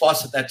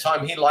ex-boss at that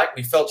time, he liked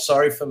me, felt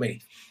sorry for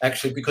me,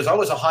 actually, because I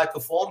was a high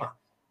performer.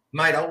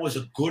 Mate, I was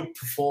a good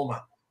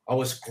performer. I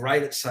was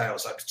great at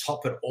sales. I could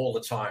top it all the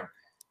time.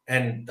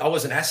 And I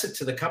was an asset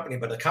to the company,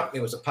 but the company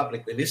was a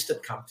publicly listed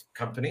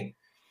company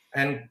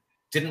and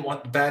didn't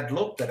want the bad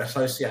look that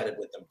associated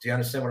with them. Do you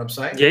understand what I'm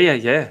saying?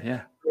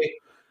 Yeah.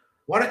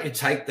 Why don't you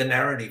take the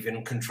narrative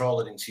and control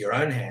it into your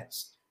own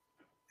hands?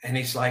 And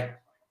he's like,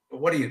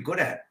 well, what are you good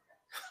at?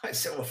 I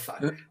said, well,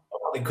 fuck, I'm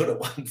only good at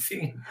one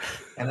thing,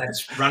 and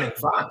that's running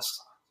fast.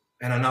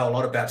 And I know a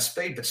lot about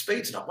speed, but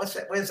speed's not. What's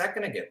that? Where's that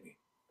going to get me?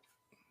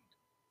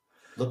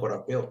 Look what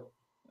I've built.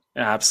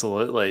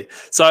 Absolutely.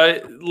 So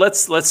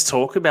let's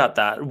talk about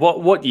that.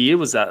 What year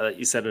was that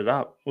you set it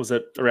up? Was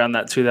it around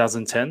that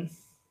 2010?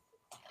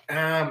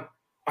 I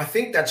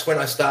think that's when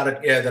I started.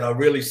 Yeah, that I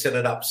really set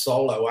it up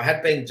solo. I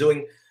had been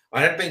doing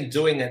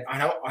it.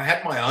 I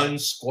had my own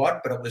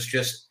squad, but it was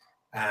just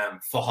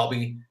for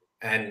hobby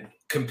and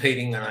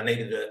competing. And I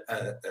needed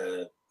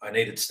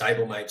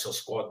stablemates or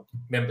squad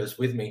members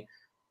with me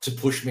to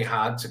push me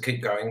hard to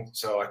keep going,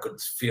 so I could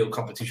feel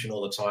competition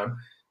all the time.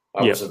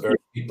 I was a very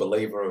big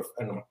believer of,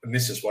 and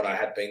this is what I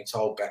had been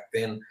told back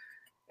then,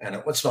 and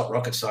it's not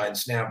rocket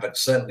science now, but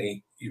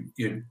certainly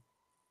you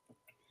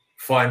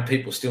find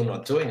people still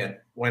not doing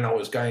it. When I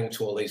was going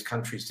to all these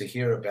countries to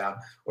hear about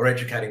or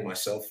educating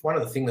myself, one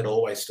of the things that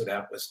always stood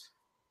out was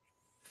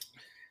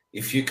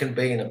if you can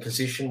be in a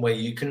position where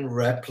you can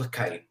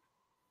replicate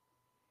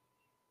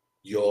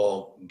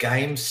your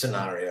game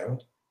scenario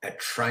at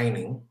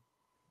training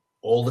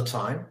all the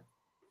time,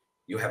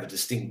 you have a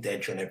distinct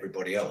edge on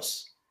everybody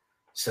else.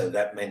 So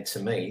that meant to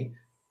me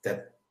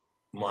that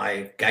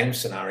my game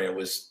scenario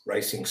was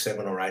racing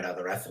 7 or 8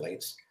 other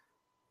athletes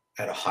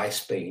at a high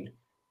speed.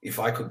 If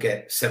I could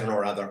get 7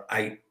 or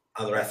 8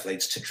 other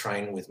athletes to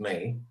train with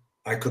me,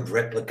 I could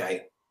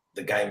replicate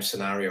the game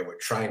scenario at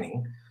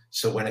training.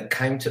 So when it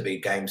came to be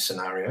game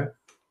scenario,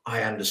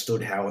 I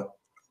understood how it.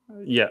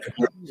 Yeah,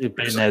 you've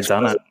been there,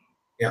 done it.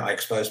 Yeah, I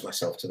exposed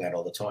myself to that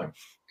all the time.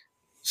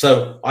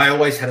 So I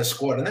always had a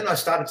squad. And then I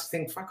started to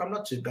think, fuck, I'm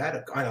not too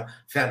bad. I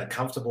found it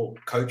comfortable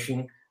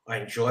coaching. I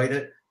enjoyed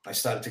it. I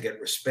started to get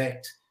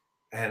respect.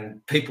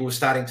 And people were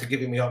starting to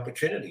give me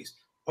opportunities.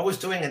 I was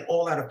doing it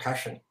all out of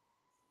passion.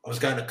 I was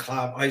going to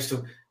club.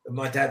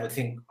 My dad would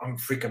think I'm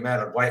freaking mad.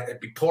 I'd wait. It'd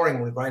be pouring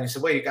with rain. He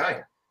said, where are you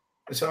going?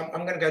 I said,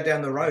 I'm going to go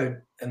down the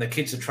road and the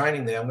kids are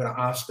training there. I'm going to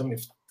ask them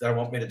if they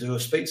want me to do a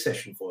speed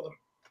session for them.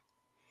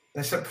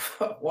 They said,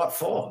 what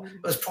for?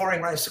 It was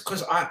pouring rain.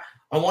 Because I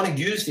want to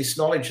use this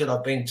knowledge that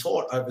I've been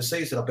taught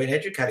overseas, that I've been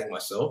educating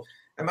myself,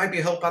 and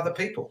maybe help other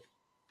people.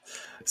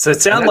 So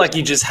it sounded like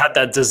you just had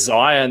that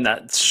desire and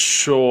that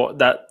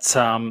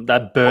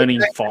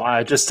burning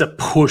fire just to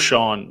push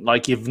on.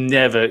 Like you've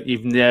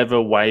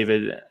never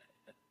wavered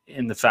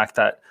in the fact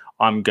that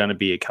I'm going to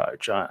be a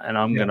coach and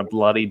I'm going to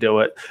bloody do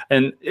it.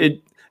 And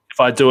if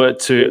I do it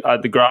to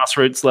at the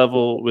grassroots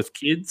level with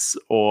kids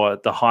or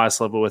at the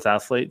highest level with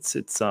athletes,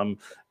 it's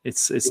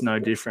no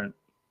different.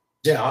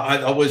 Yeah,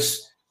 I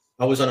was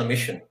on a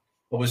mission.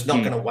 I was not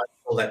going to waste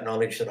all that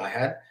knowledge that I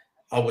had.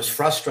 I was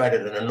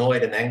frustrated and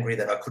annoyed and angry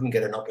that I couldn't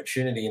get an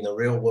opportunity in the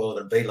real world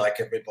and be like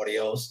everybody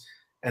else,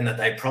 and that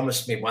they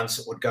promised me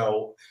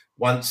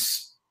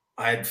once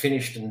I had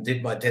finished and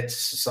did my debt to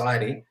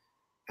society,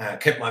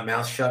 kept my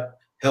mouth shut,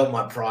 held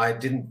my pride,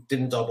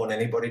 didn't dob on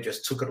anybody,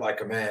 just took it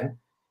like a man,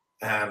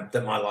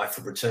 that my life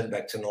would return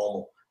back to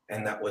normal.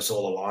 And that was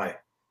all a lie,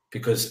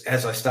 because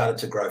as I started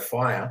to grow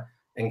fire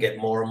and get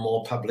more and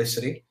more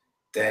publicity,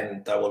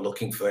 then they were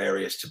looking for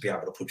areas to be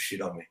able to put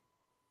shit on me.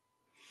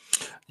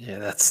 Yeah,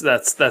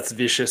 that's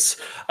vicious.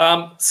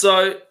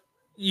 So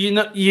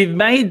you've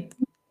made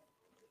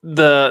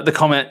the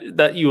comment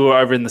that you were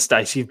over in the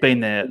States. You've been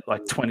there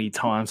like 20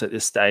 times at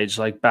this stage,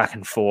 like back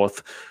and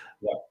forth.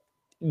 Yeah.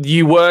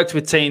 You worked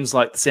with teams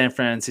like the San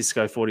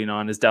Francisco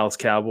 49ers, Dallas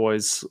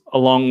Cowboys,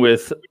 along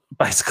with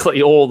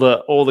basically all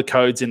the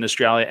codes in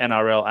Australia,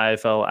 NRL,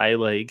 AFL,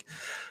 A-League.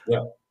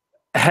 Yeah.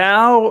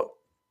 How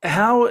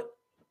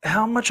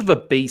much of a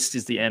beast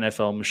is the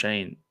NFL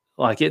machine?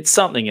 Like, it's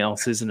something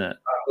else, isn't it?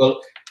 Well,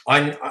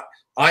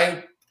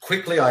 I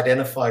quickly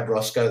identified,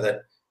 Roscoe,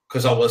 that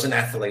because I was an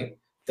athlete,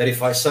 that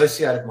if I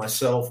associated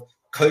myself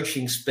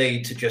coaching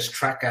speed to just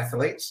track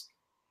athletes,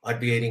 I'd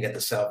be eating at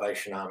the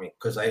Salvation Army,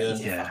 because they earn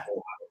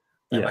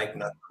they make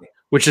no money.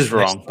 Which is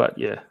wrong, but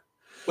yeah.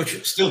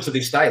 Which still to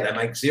this day, they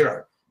make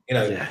zero.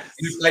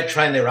 They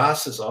train their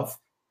asses off,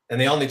 and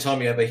the only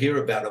time you ever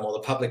hear about them or the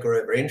public are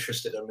ever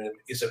interested in them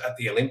is at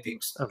the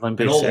Olympics. And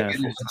all they get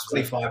is a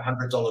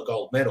 $2,500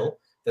 gold medal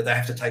that they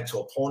have to take to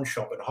a pawn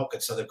shop and hock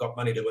it so they've got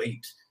money to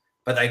eat.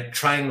 But they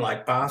train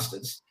like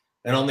bastards,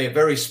 and only a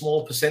very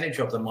small percentage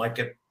of them might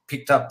get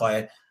picked up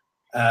by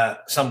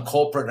some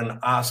corporate and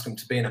ask them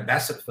to be an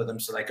ambassador for them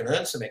so they can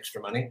earn some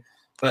extra money.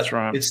 But that's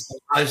right. It's the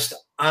most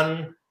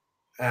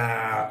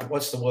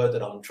what's the word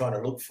that I'm trying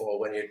to look for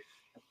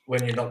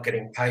when you're not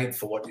getting paid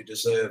for what you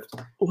deserved?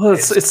 Well,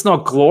 it's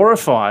not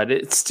glorified.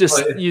 It's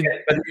just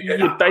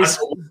you're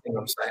basically.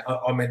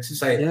 I meant to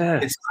say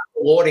it's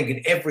rewarding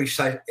in every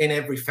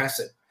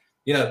facet.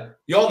 You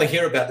only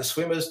hear about the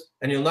swimmers,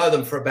 and you'll know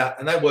them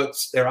and they work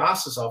their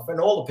asses off, and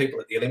all the people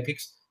at the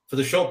Olympics for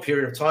the short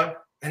period of time,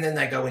 and then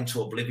they go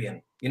into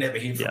oblivion. You never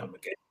hear from them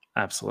again.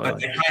 Absolutely. But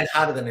they train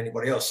harder than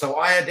anybody else. So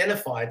I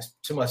identified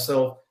to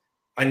myself,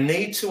 I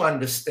need to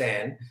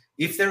understand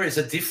if there is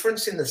a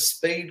difference in the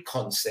speed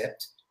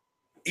concept,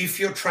 if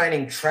you're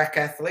training track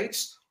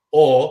athletes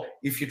or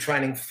if you're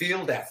training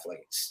field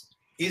athletes.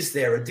 Is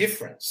there a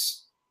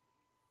difference?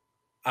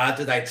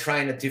 Do they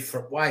train a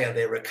different way? Are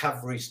their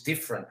recoveries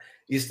different?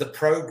 Is the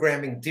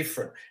programming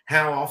different?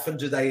 How often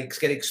do they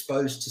get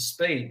exposed to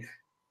speed?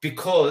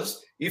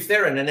 Because if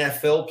they're an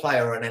NFL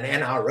player and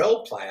an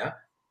NRL player,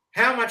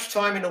 how much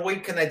time in a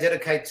week can they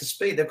dedicate to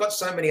speed? They've got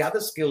so many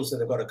other skills that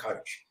they've got to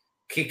coach: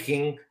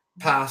 kicking,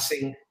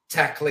 passing,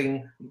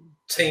 tackling,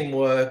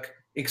 teamwork,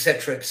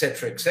 etc.,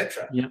 etc.,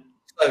 etc. Yeah.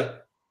 So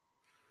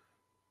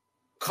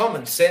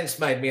common sense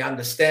made me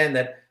understand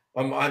that,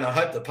 and I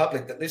hope the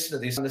public that listen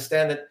to this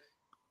understand that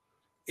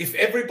if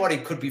everybody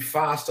could be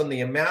fast on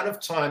the amount of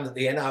time that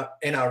the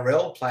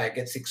NRL player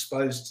gets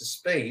exposed to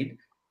speed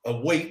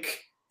a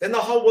week, then the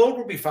whole world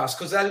would be fast,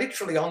 because they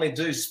literally only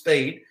do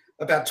speed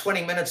about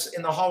 20 minutes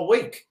in the whole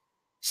week.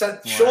 So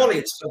surely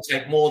it's going to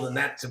take more than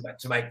that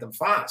to make them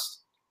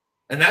fast.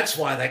 And that's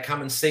why they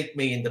come and seek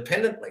me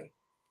independently,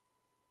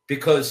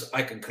 because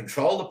I can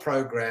control the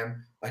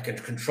program, I can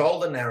control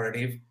the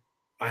narrative,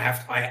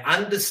 I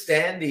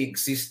understand the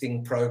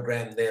existing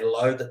program, their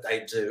load that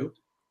they do.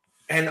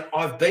 And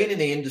I've been in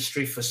the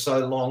industry for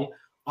so long,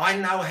 I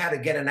know how to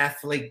get an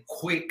athlete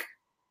quick,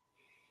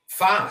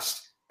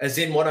 fast, as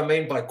in what I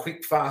mean by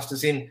quick, fast,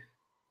 as in,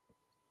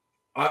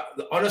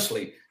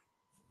 honestly,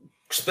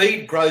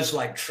 speed grows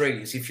like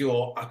trees if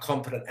you're a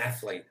competent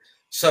athlete.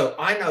 So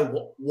I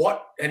know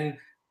and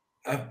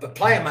a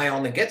player may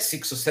only get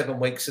 6 or 7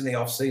 weeks in the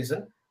off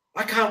season.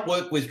 I can't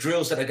work with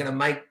drills that are going to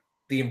make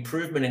the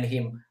improvement in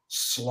him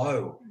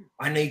slow.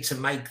 I need to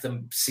make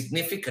them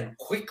significant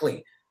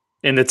quickly.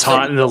 In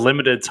the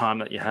limited time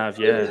that you have,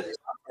 yeah.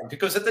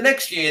 Because at the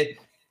next year,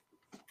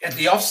 at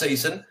the off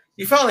season,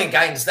 if only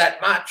gains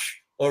that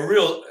much or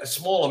a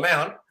small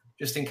amount,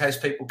 just in case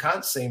people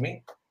can't see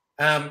me,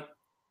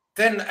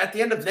 then at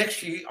the end of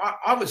next year,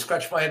 I would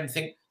scratch my head and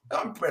think,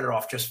 I'm better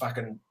off just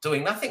fucking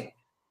doing nothing.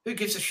 Who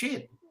gives a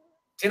shit?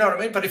 Do you know what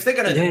I mean? But if they're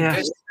going to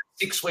invest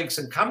 6 weeks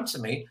and come to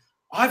me,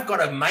 I've got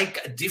to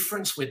make a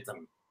difference with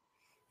them.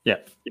 Yeah.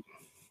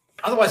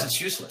 Otherwise, it's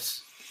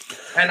useless.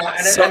 And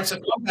it's a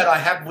problem that I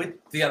have with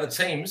the other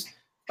teams.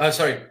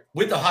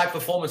 With the high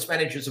performance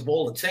managers of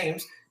all the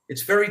teams,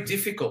 it's very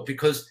difficult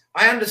because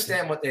I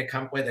understand where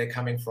they're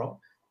coming from.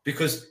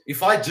 Because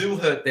if I do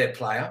hurt their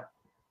player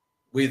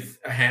with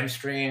a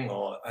hamstring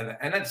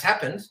and it's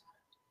happened,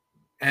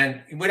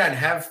 and we don't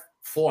have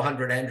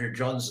 400 Andrew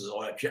Johns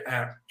or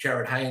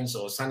Jared Haynes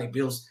or Sonny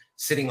Bills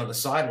sitting on the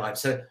sideline.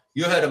 So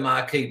you hurt a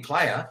marquee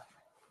player,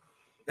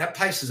 that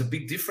places a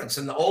big difference.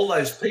 And all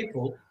those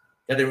people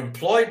that are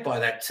employed by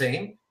that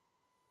team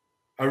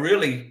are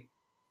really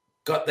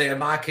got their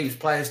marquee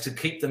players to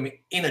keep them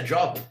in a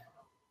job.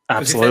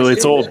 Absolutely.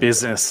 It's all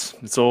business.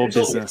 It's all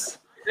business.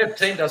 If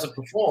their team doesn't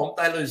perform,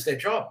 they lose their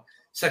job.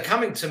 So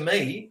coming to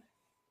me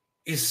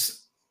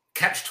is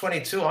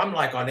catch-22. I'm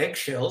like on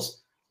eggshells.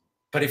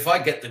 But if I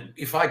get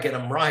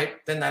them right,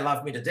 then they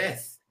love me to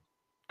death.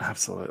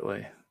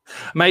 Absolutely.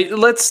 Mate,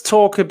 let's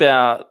talk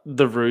about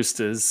the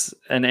Roosters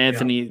and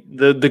Anthony,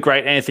 the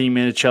great Anthony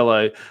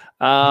Minichiello.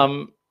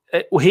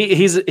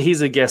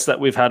 He's a guest that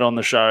we've had on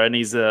the show, and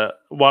he's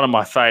one of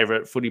my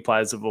favourite footy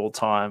players of all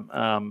time.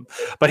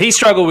 But he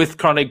struggled with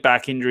chronic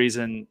back injuries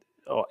and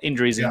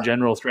injuries in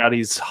general throughout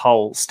his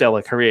whole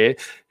stellar career.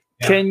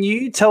 Yeah. Can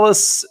you tell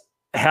us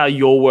how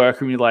your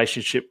working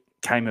relationship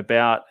came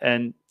about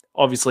and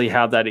obviously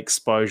how that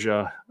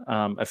exposure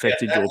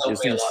affected your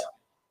business?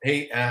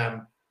 He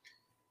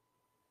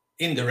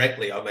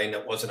indirectly, I mean,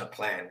 it wasn't a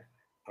plan.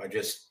 I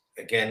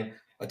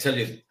tell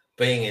you,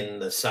 being in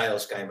the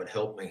sales game had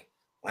helped me.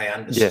 I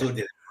understood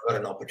that I got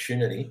an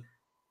opportunity.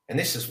 And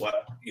this is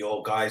what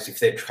your guys, if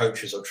they're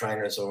coaches or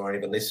trainers or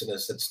even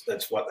listeners,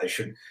 that's what they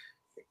should,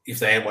 if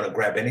they want to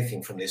grab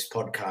anything from this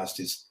podcast,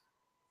 is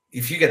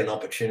if you get an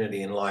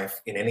opportunity in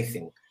life, in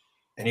anything,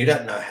 and you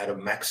don't know how to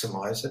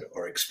maximize it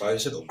or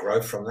expose it or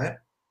grow from that,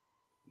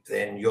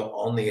 then you're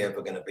only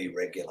ever going to be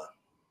regular.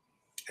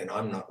 And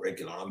I'm not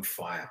regular, I'm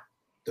fire.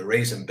 The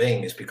reason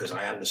being is because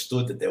I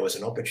understood that there was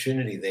an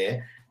opportunity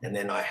there, and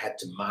then I had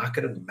to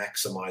market it and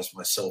maximize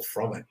myself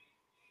from it.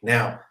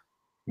 Now,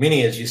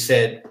 Minnie, as you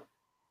said,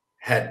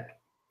 had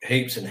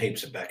heaps and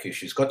heaps of back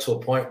issues, got to a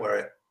point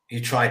where he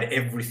tried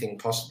everything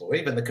possible,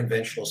 even the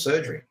conventional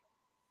surgery.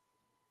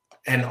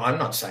 And I'm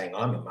not saying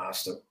I'm a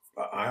master.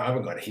 I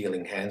haven't got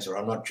healing hands, or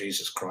I'm not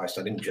Jesus Christ.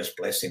 I didn't just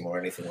bless him or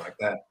anything like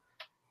that.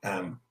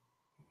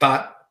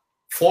 But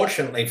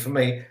fortunately for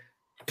me,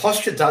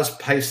 posture does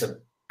place a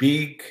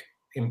big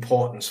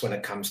importance when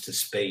it comes to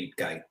speed,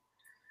 Gate.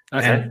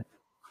 Okay. And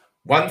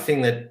one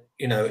thing that,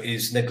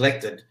 is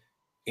neglected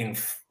in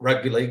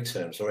rugby league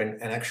terms, or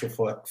in actual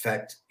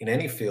fact, in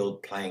any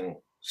field playing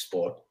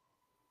sport,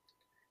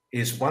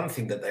 is one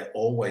thing that they're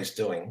always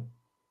doing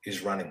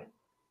is running.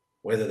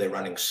 Whether they're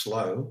running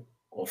slow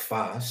or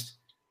fast,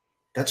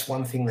 that's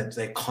one thing that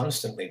they're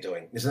constantly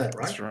doing. Isn't that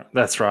right?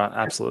 That's right.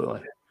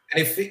 Absolutely.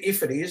 And if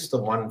it is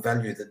the one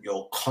value that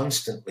you're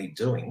constantly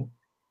doing,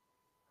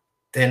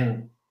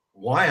 then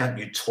why aren't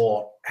you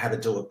taught how to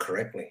do it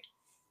correctly?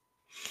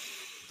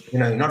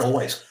 You're not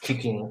always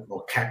kicking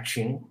or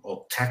catching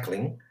or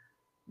tackling,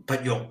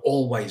 but you're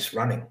always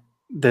running.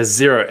 There's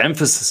zero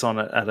emphasis on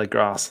it at a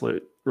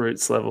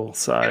grassroots level.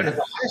 So even at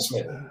the highest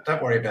level,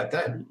 don't worry about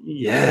that.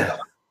 Yeah.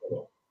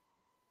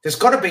 There's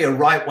got to be a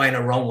right way and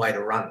a wrong way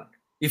to run.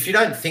 If you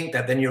don't think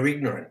that, then you're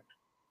ignorant.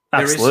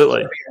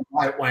 Absolutely. There is a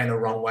right way and a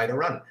wrong way to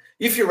run.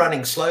 If you're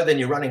running slow, then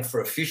you're running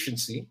for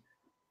efficiency,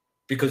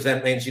 because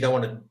that means you don't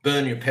want to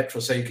burn your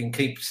petrol so you can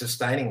keep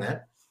sustaining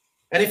that.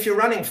 And if you're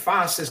running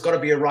fast, there's got to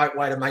be a right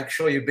way to make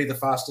sure you be the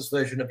fastest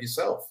version of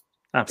yourself.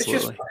 Absolutely.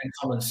 It's just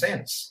common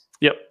sense.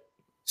 Yep.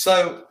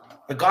 So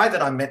a guy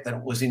that I met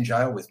that was in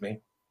jail with me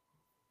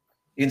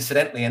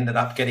incidentally ended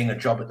up getting a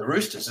job at the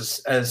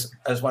Roosters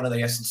as one of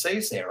the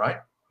S&Cs there, right?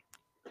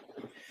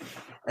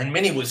 And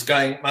Minnie must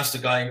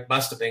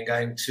have been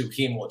going to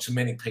him or to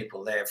many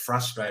people there,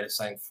 frustrated,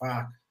 saying,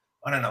 fuck,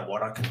 I don't know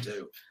what I can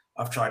do.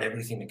 I've tried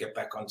everything to get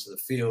back onto the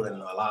field in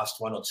my last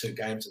 1 or 2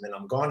 games, and then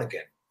I'm gone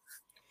again.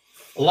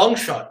 A long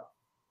shot.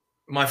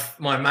 My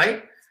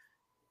mate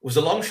was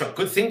a long shot.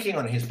 Good thinking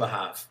on his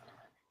behalf.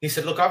 he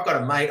said, look, I've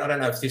got a mate. I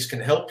don't know if this can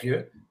help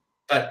you,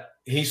 but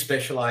he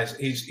specialized.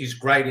 He's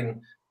great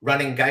in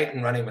running gait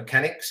and running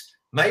mechanics.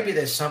 Maybe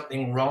there's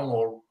something wrong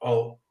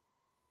or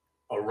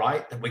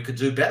right that we could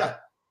do better.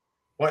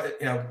 What,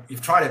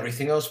 you've tried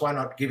everything else. Why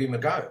not give him a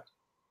go?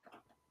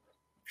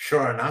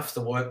 Sure enough,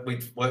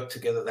 we'd worked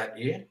together that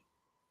year.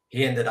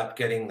 He ended up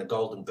getting the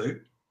Golden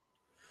Boot,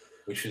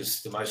 which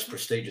is the most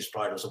prestigious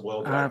prize of the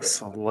world.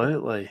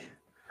 Absolutely.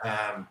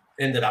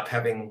 Ended up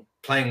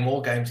playing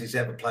more games he's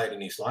ever played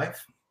in his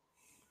life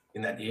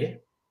in that year.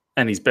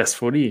 And his best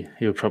footy,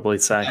 he would probably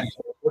say.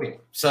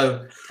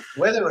 So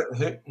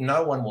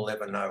no one will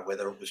ever know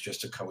whether it was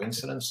just a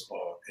coincidence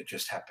or it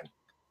just happened.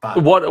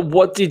 But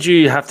what did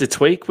you have to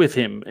tweak with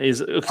him?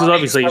 Is because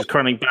obviously he's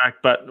crawling back,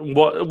 but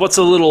what's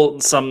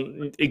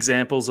some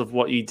examples of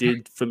what you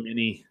did for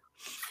Mini?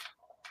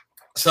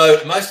 So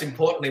most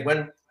importantly,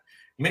 when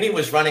Mini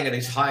was running at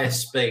his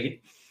highest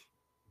speed,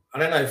 I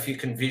don't know if you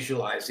can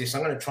visualize this.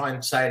 I'm going to try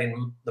and say it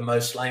in the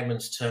most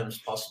layman's terms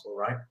possible,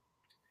 right?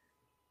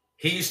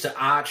 He used to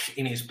arch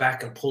in his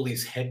back and pull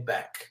his head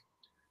back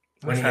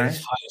when he had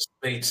his highest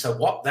speed. So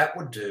what that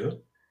would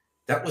do,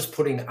 that was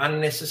putting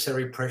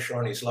unnecessary pressure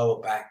on his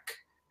lower back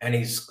and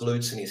his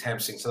glutes and his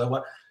hamstrings.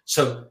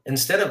 So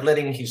instead of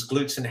letting his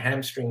glutes and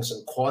hamstrings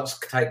and quads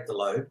take the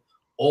load,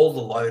 all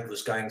the load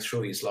was going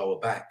through his lower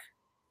back.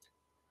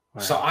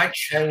 Wow. So I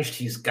changed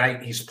his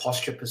gait, his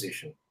posture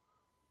position,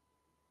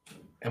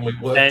 and we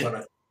worked on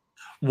it.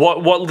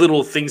 What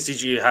little things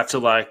did you have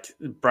to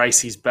brace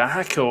his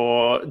back,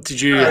 or did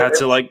you have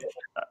to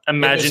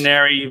make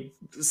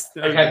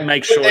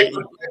sure?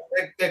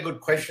 They're good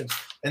questions,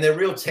 and they're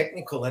real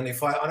technical. And I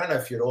don't know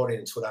if your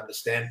audience would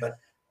understand, but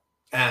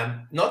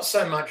not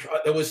so much.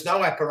 There was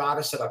no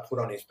apparatus that I put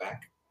on his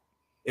back.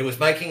 It was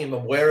making him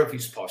aware of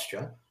his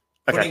posture,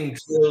 putting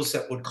drills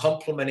that would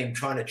complement him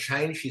trying to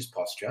change his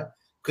posture,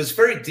 because it's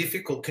very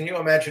difficult. Can you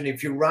imagine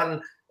if you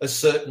run a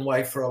certain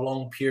way for a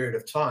long period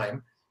of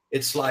time?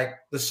 It's like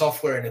the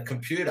software in a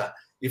computer.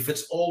 If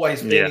it's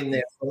always been in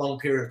there for a long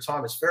period of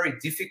time, it's very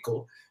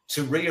difficult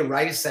to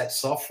re-erase that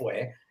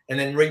software and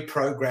then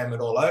reprogram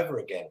it all over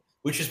again,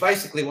 which is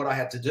basically what I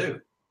had to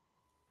do.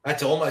 I had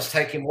to almost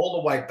take him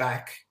all the way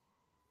back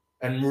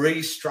and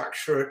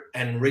restructure it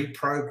and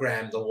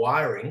reprogram the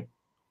wiring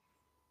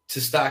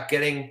to start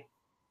getting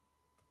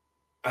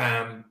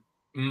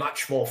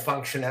much more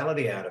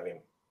functionality out of him.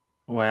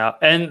 Wow.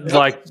 And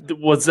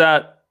was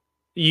that,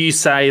 you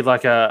say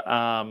like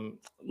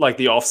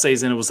the off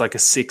season, it was like a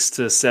 6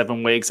 to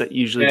 7 weeks that you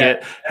usually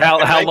get.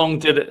 How long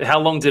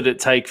did it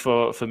take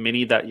for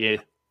Mini that year?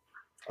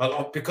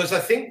 Because I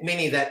think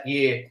Mini that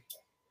year,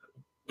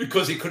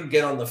 because he couldn't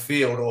get on the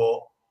field,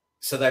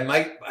 and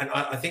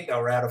I think they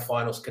were out of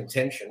finals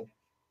contention,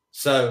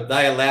 so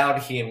they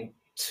allowed him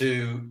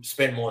to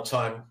spend more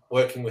time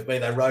working with me.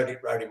 They wrote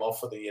him off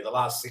for the year, the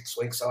last 6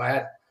 weeks. So I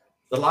had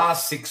the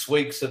last 6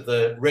 weeks of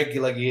the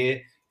regular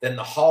year, then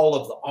the whole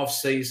of the off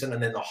season,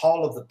 and then the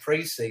whole of the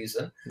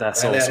preseason.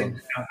 That's awesome.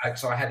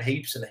 So I had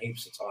heaps and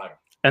heaps of time.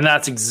 And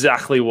that's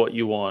exactly what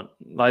you want.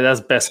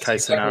 That's best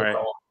case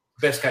scenario.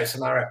 Best case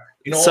scenario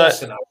in all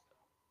scenarios.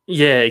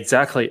 Yeah,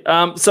 exactly.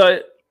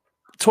 So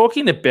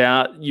talking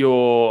about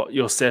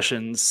your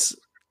sessions,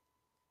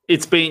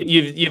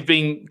 you've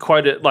been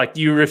quoted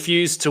you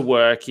refuse to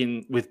work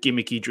with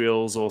gimmicky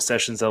drills or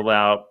sessions that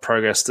allow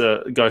progress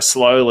to go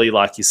slowly,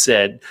 like you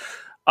said.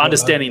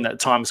 Understanding that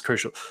time is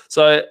crucial.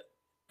 So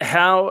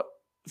how,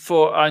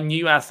 for a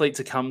new athlete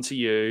to come to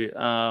you,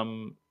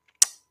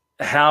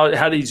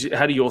 how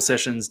do your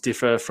sessions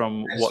differ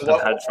from what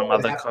they've had from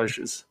other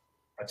coaches?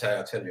 I'll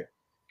tell you.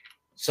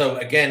 So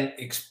again,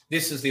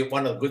 this is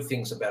one of the good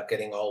things about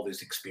getting old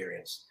is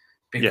experience,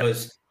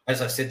 because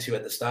as I said to you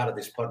at the start of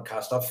this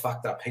podcast, I've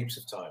fucked up heaps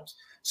of times.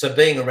 So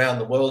being around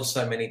the world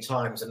so many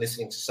times and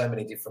listening to so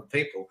many different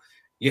people,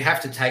 you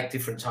have to take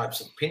different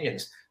types of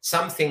opinions.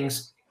 Some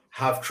things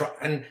have tried,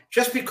 and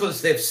just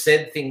because they've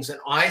said things, and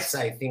I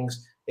say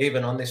things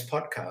even on this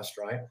podcast,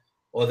 right?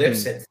 Or they've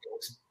said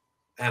things,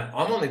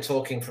 I'm only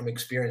talking from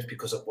experience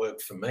because it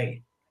worked for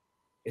me.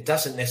 It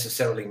doesn't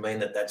necessarily mean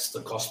that that's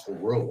the gospel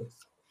rule.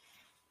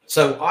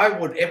 So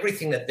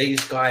everything that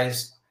these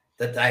guys,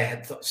 that they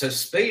had so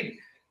speed,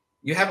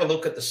 you have a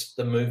look at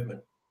the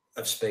movement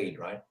of speed,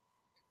 right?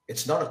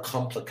 It's not a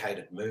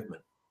complicated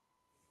movement.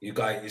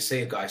 You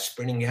see a guy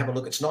sprinting, you have a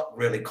look, it's not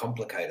really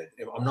complicated.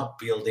 I'm not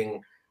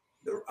building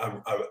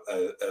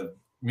a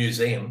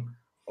museum,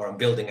 or I'm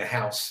building a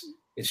house.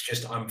 It's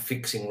just I'm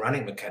fixing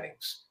running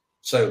mechanics.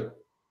 So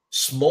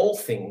small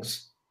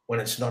things, when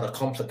it's not a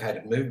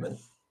complicated movement,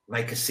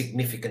 make a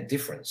significant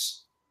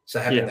difference. So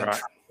having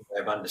that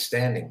way of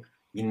understanding,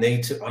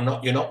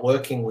 you're not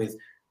working with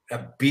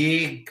a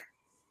big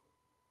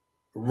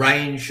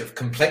range of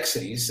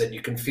complexities that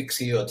you can fix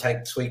here or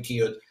tweak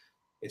here.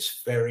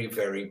 It's very,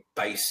 very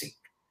basic.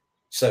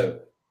 So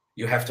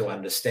you have to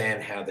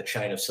understand how the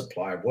chain of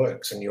supply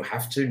works, and you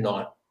have to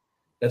not.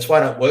 That's why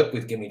I don't work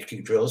with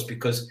gimmicky drills,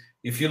 because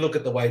if you look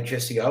at the way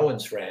Jesse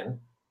Owens ran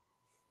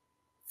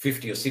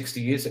 50 or 60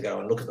 years ago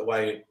and look at the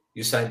way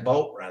Usain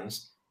Bolt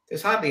runs,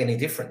 there's hardly any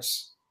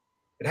difference.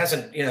 It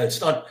hasn't, you know,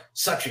 it's not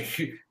such a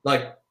huge,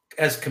 like,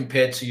 as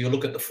compared to you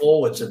look at the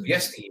forwards of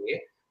yesteryear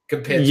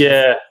compared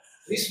to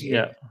this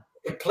year,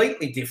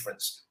 completely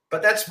different.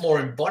 But that's more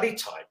in body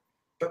type.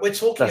 But we're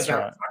talking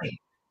about running.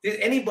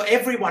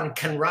 Everyone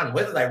can run,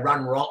 whether they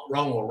run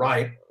wrong or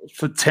right.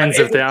 For tens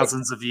of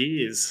thousands of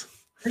years.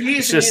 For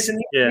years and years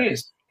and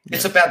years.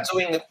 It's about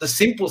doing the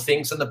simple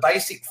things and the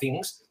basic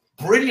things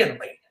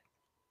brilliantly.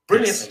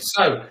 Brilliantly. Yes.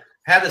 So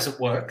how does it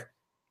work?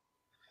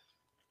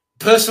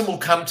 Person will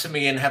come to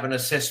me and have an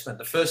assessment.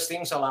 The first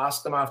things I'll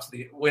ask them after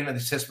the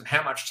assessment,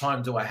 how much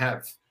time do I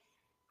have?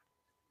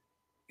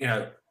 You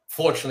know,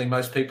 fortunately,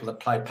 most people that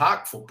play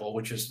park football,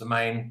 which is the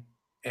main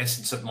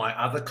essence of my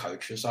other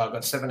coaches, I've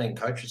got 17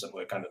 coaches that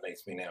work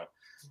underneath me now.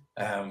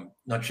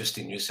 Not just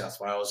in New South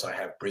Wales, I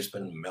have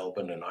Brisbane,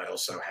 Melbourne, and I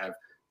also have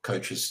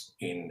coaches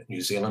in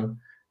New Zealand.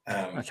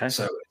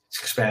 So it's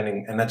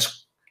expanding, and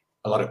that's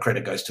a lot of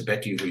credit goes to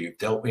Becky, who you've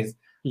dealt with.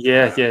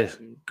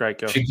 Great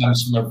girl. She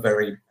comes from a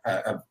very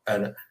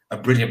a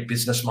brilliant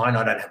business mind.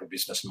 I don't have a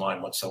business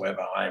mind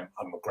whatsoever. I'm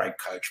a great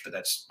coach, but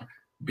that's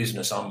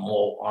business. I'm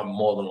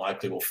more than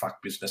likely will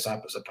fuck business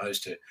up as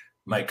opposed to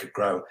make it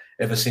grow.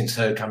 Ever since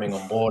her coming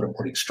on board and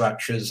putting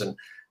structures and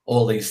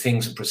all these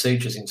things and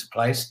procedures into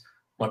place,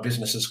 my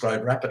business has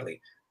grown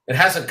rapidly. It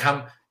hasn't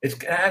come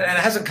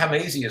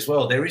easy as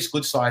well. There is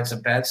good sides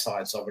and bad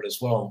sides of it as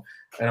well.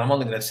 And I'm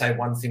only going to say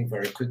one thing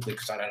very quickly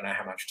because I don't know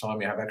how much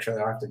time you have.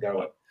 Actually, I have to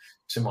go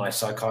to my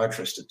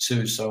psychiatrist at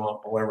 2.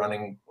 So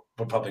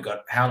we've probably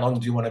got, how long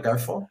do you want to go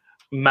for?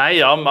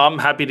 May, I'm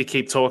happy to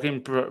keep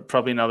talking,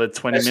 probably another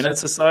 20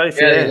 minutes or so.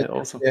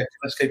 Awesome. Yeah,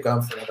 let's keep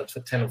going for another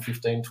 10 or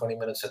 15, 20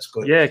 minutes. That's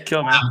good. Yeah,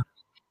 cool, man.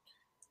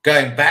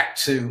 Going back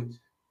to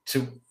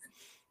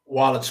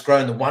while it's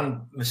grown, the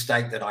one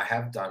mistake that I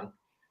have done,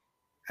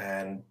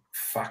 and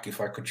fuck,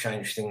 if I could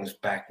change things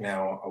back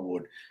now, I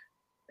would.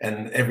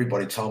 And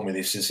everybody told me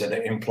this, is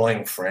that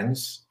employing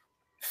friends,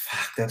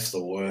 fuck, that's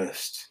the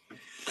worst.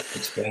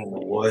 It's been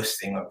the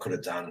worst thing I could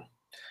have done.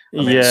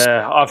 I mean,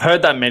 I've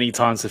heard that many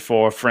times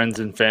before. Friends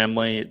and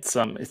family. It's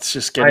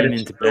just getting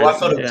into bed. I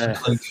thought it was a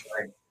cliche.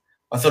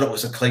 I thought it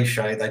was a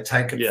cliche. They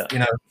take it. You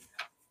know,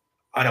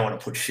 I don't want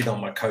to put shit on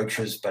my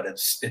coaches, but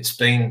it's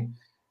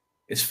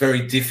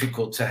very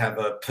difficult to have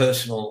a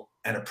personal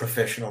and a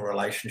professional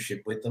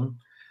relationship with them.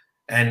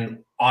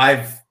 And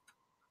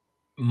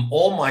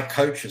all my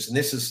coaches, and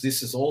this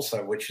is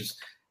also which is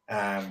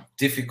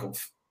difficult.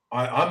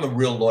 I'm a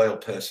real loyal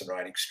person,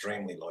 right?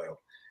 Extremely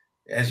loyal.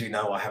 As you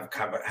know, I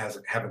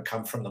haven't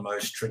come from the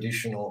most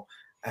traditional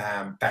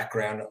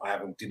background.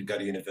 Didn't go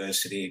to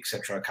university,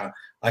 etc.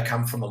 I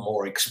come from a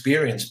more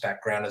experienced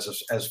background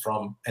as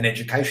from an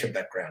education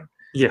background.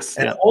 Yes.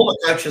 And all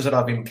the coaches that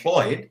I've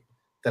employed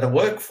that have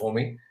worked for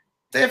me,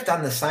 they've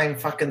done the same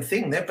fucking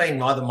thing. They've been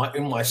either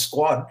in my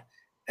squad,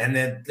 and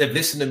they've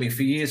listened to me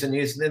for years and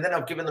years, and then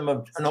I've given them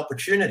an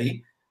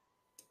opportunity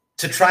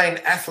to train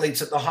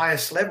athletes at the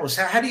highest level.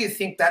 So how do you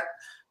think that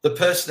the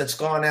person that's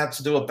gone out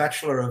to do a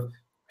Bachelor of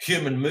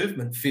Human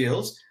Movement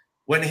feels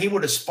when he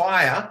would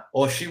aspire,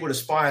 or she would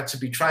aspire, to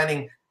be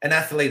training an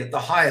athlete at the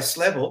highest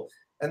level?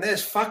 And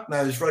there's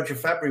fuck-nose Roger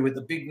Fabri with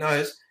the big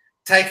nose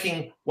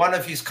taking one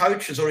of his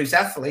coaches or his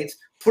athletes,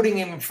 putting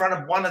him in front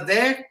of one of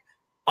their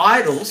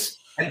idols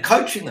and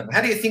coaching them.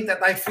 How do you think that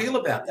they feel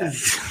about that?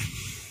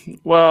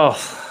 Well,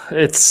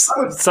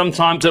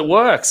 sometimes it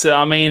works.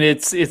 I mean,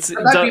 it's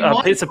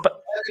a piece of.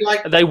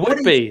 They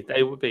would be.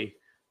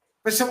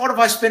 But so what if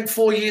I spent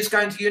 4 years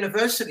going to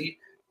university,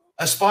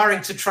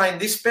 aspiring to train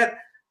this bet?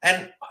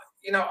 And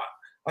you know,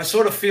 I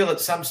sort of feel at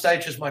some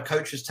stages my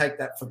coaches take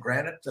that for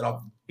granted, that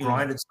I've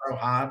grinded so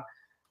hard,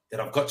 that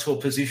I've got to a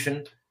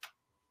position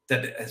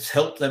that has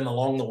helped them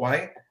along the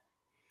way,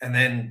 and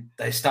then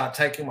they start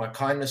taking my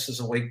kindness as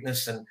a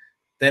weakness. And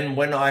then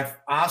when I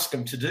ask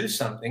them to do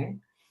something,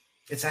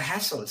 it's a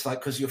hassle. It's like,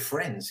 because you're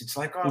friends. It's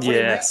like, oh,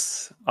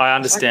 yes, I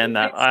understand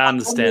that. I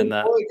understand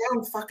that. Go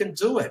and fucking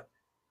do it.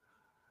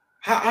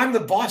 I'm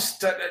the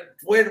boss.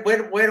 Where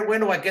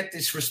do I get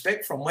this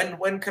respect from?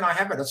 When can I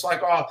have it? It's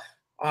like, oh,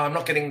 I'm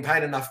not getting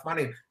paid enough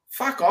money.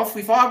 Fuck off.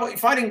 If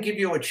I didn't give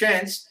you a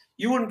chance,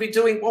 you wouldn't be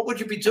doing. What would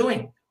you be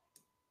doing?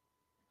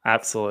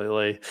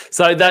 Absolutely.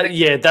 So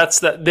that's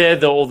that.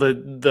 They're all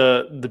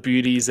the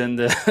beauties and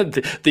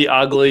the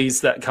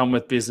uglies that come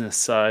with business.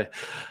 So,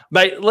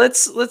 mate,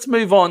 let's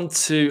move on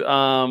to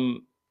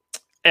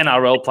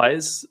NRL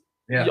players.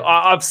 Yeah.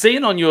 I've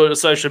seen on your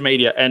social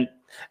media, and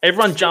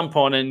everyone jump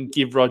on and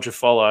give Roger a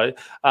follow.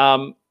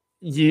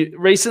 You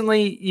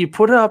recently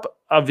put up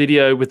a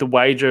video with a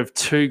wager of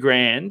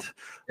 $2,000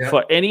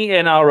 for any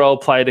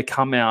NRL player to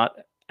come out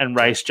and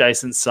race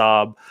Jason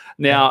Saab.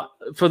 Now,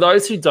 for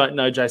those who don't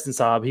know Jason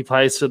Saab, he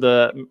plays for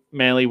the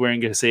Manly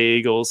Warringah Sea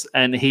Eagles,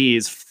 and he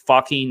is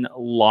fucking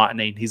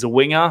lightning. He's a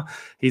winger.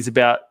 He's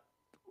about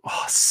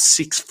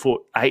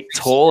 6'8"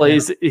 tall.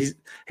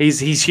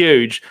 He's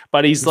huge,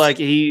 but he's like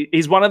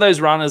he's one of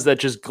those runners that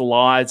just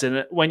glides.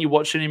 And when you're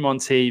watching him on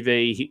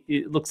TV,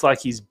 it looks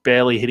like he's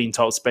barely hitting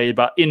top speed,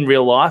 but in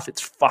real life,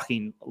 it's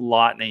fucking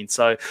lightning.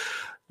 So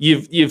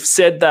you've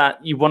said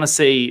that you want to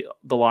see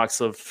the likes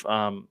of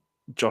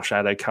Josh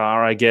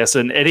Adokar, I guess,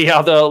 and any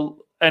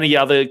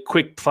other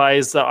quick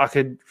plays that I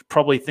could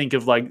probably think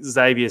of, like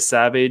Xavier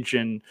Savage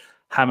and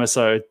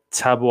Hamiso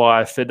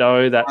Tabuai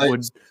Fido.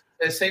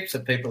 There's heaps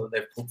of people that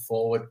they've put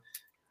forward,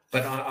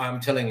 but I'm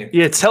telling you.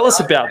 Yeah, tell us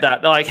about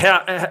that. Like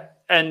how.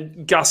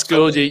 And Gus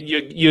Gould,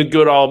 your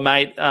good old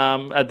mate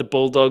at the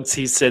Bulldogs,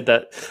 he said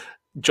that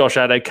Josh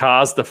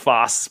Adokar's the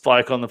fastest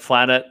bloke on the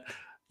planet.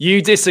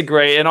 You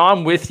disagree, and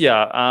I'm with you.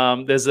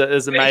 There's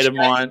a mate of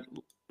mine,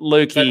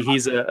 Lukey.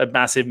 He's a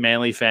massive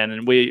Manly fan,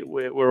 and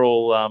we're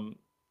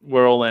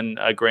all in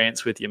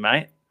agreement with you,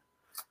 mate.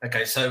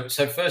 Okay, so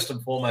first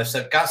and foremost,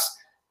 so Gus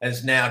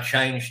has now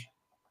changed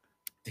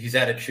his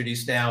attitude.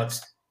 He's now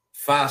it's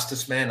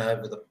fastest man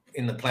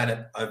in the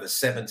planet over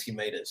 70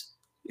 meters.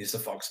 Is the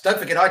Fox. Don't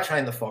forget, I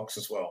train the Fox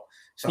as well.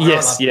 So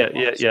yes, yeah.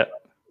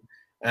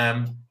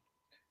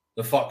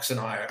 The Fox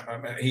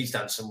and he's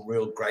done some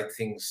real great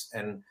things,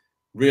 and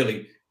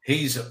really,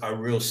 he's a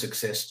real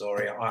success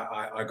story.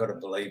 I got to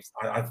believe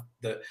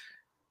the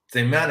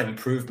amount of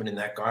improvement in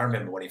that guy. I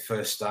remember when he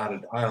first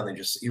started, I thought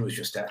he was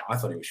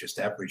just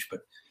average,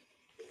 but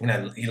you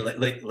know,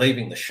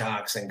 leaving the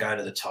Sharks and going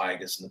to the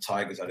Tigers, and the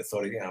Tigers, I'd have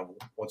thought, you know,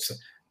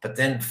 but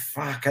then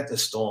fuck at the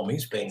Storm,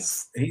 he's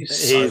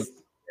so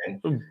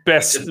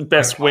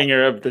best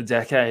winger of the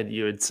decade,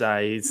 you would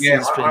say. He's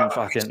been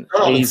fucking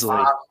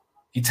easily.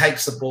 He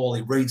takes the ball,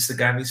 he reads the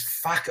game. He's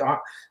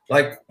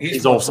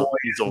he's awesome.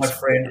 My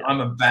friend, yeah.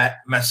 I'm a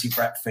massive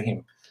rat for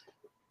him.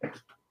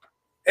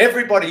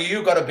 Everybody,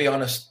 you got to be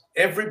honest.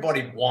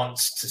 Everybody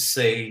wants to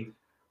see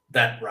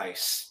that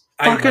race.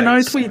 Fucking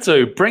oath we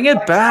do. Bring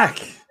it back.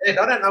 I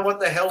don't know what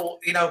the hell.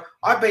 You know,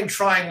 I've been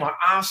trying my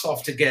ass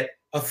off to get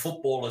a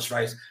footballers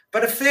race,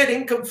 but a fair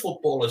income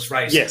footballers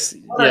race. Yes.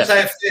 I don't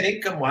say a fair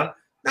income one.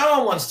 No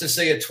one wants to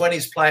see a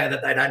 20s player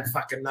that they don't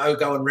fucking know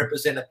go and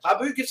represent a club.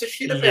 Who gives a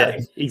shit about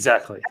him?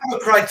 Exactly. Have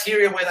a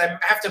criteria where they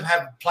have to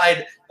have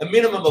played a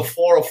minimum of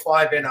 4 or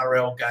 5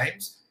 NRL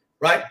games,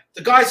 right?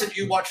 The guys that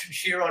you watch and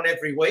cheer on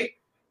every week,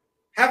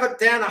 have it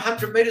down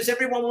 100 meters.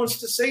 Everyone wants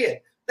to see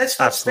it. Let's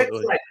not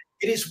speculate.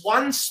 It is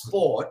one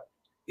sport.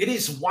 It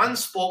is one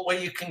sport where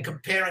you can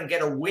compare and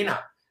get a winner,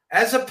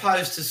 as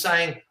opposed to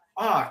saying,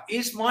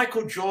 is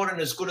Michael Jordan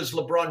as good as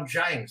LeBron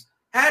James?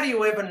 How do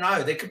you ever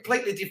know? They're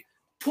completely different.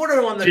 Put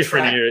her on the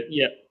track.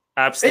 Yeah,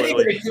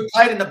 absolutely. Even if you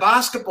played in the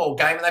basketball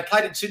game and they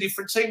played in 2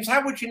 different teams,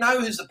 how would you know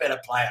who's the better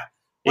player?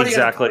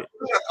 Exactly.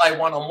 You're going to play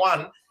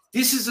one-on-one.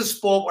 This is a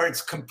sport where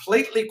it's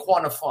completely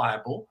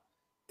quantifiable.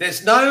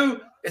 It's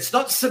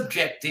not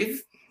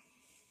subjective.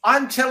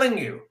 I'm telling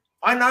you,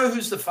 I know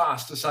who's the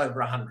fastest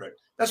over 100.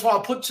 That's why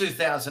I put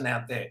 2,000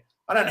 out there.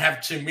 I don't have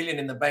 2 million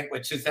in the bank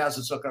where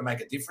 2,000 is not going to make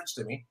a difference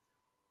to me.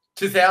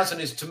 2,000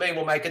 to me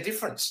will make a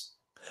difference.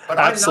 But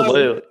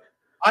absolutely.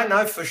 I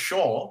know for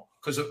sure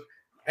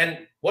and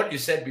what you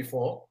said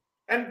before,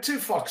 and to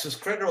Fox's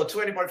credit or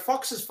to anybody,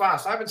 Fox is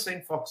fast. I haven't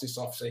seen Fox this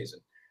off season,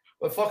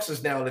 but Fox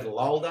is now a little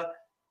older.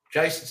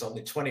 Jason's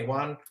only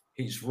 21.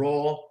 He's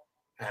raw.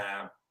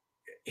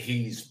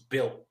 He's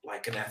built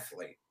like an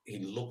athlete. He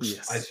looks,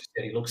 as you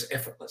said, he looks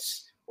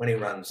effortless when he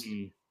runs.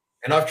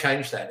 And I've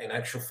changed that in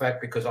actual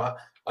fact because I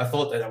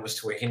thought that was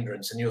to a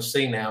hindrance. And you'll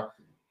see now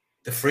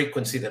the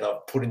frequency that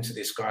I've put into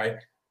this guy,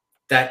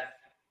 that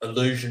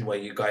illusion where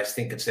you guys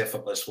think it's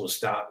effortless will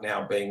start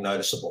now being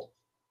noticeable.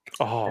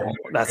 Oh,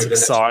 that's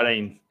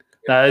exciting.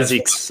 That is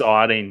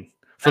exciting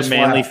for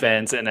Manly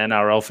fans and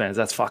NRL fans.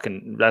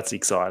 That's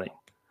exciting.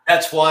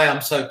 That's why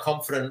I'm so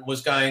confident,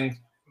 was going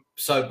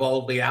so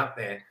boldly out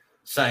there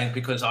saying,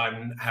 because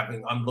I'm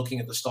looking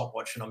at the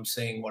stopwatch and I'm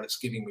seeing what it's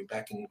giving me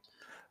back,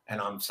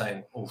 and I'm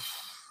saying, oof.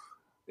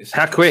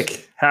 How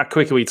quick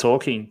are we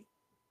talking?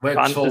 We're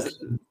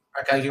talking.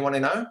 Okay, do you want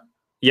to know?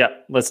 Yeah,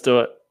 let's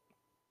do it.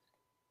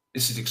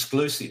 This is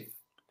exclusive.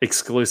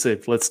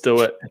 Exclusive. Let's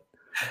do it.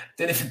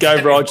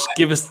 Go, Rog.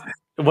 Give us.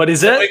 What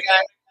is it?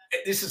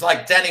 This is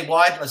like Danny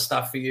Weidler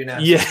stuff for you now.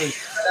 Yeah.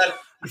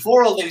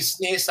 Before all these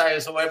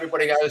sneersayers or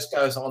everybody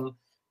goes on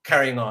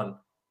carrying on,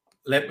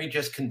 let me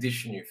just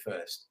condition you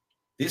first.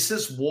 This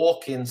is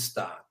walk-in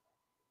start,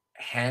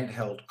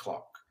 handheld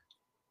clock.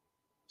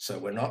 So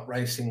we're not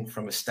racing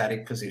from a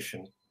static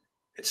position.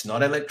 It's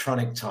not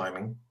electronic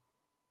timing,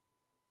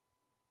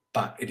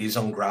 but it is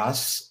on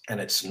grass and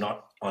it's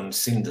not on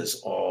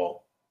cinders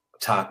or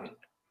tartan.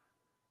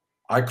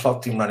 I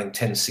clocked him running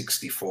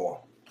 10.64.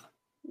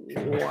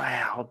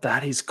 Wow,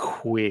 that is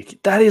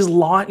quick. That is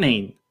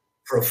lightning.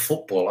 For a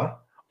footballer.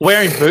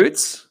 Wearing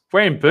boots?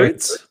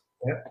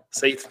 Yeah.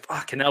 See,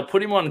 fucking hell,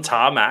 put him on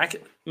tarmac,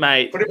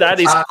 mate. That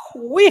is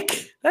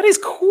quick. That is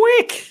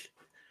quick.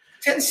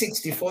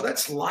 10.64,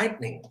 that's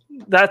lightning.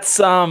 That's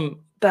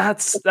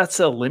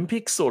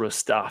Olympic sort of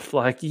stuff.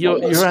 Like you're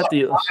at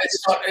the.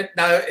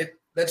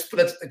 Let's put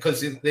it,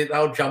 because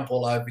they'll jump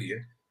all over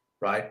you,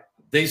 right?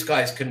 These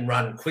guys can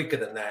run quicker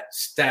than that,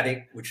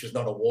 static, which is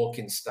not a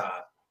walk-in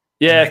start.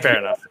 Yeah, fair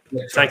enough.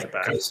 Take it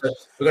back. So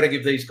we've got to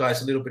give these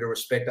guys a little bit of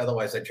respect.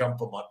 Otherwise, they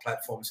jump on my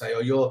platform and say,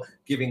 "Oh, you're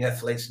giving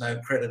athletes no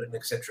credit," and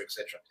et cetera, et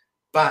cetera.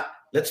 But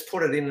let's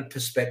put it in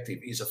perspective.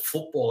 He's a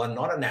footballer,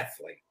 not an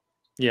athlete.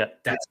 Yeah,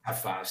 that's how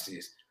fast he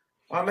is.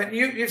 I mean,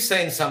 you've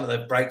seen some of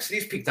the breaks.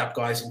 He's picked up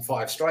guys in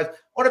 5 strides.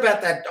 What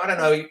about that? I don't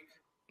know. He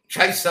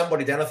chased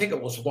somebody down. I think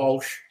it was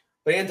Walsh,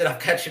 but he ended up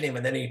catching him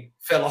and then he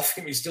fell off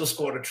him. He still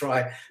scored a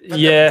try. But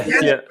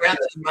the ground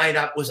that he made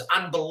up was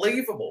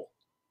unbelievable.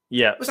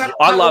 Yeah.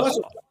 I love it.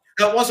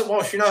 No, it wasn't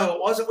Walsh. You know who it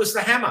was? It was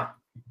the Hammer.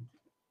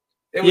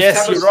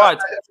 Yes, you're right.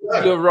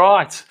 You're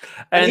right.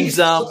 And he's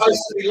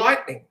supposed to be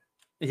lightning.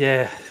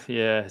 Yeah,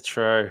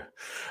 true,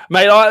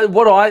 mate.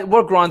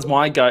 What grinds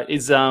my goat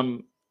is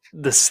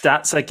the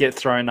stats that get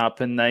thrown up,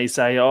 and they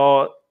say,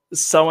 "Oh,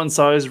 so and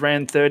so's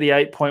ran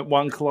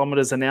 38.1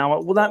 kilometers an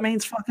hour." Well, that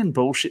means fucking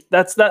bullshit.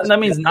 That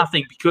means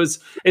nothing because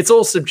it's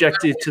all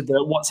subjective to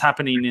what's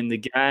happening in the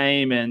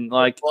game, and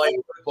like, boy.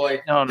 You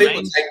know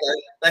People take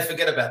that, they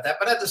forget about that,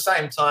 but at the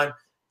same time,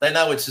 they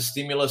know it's a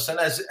stimulus. And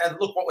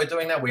look what we're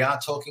doing now. We are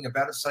talking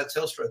about it. So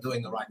Telstra are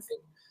doing the right thing.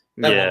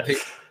 They want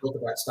people to talk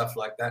about stuff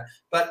like that.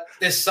 But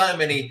there's so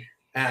many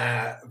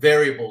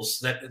variables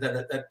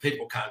that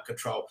people can't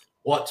control.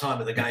 What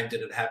time of the game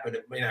did it happen?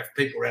 You know, if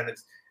people around it,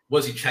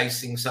 was he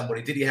chasing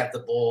somebody? Did he have the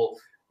ball?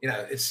 You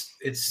know,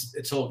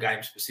 it's all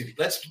game specific.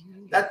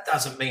 That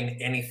doesn't mean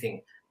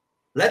anything.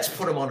 Let's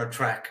put them on a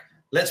track.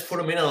 Let's put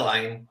them in a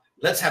lane.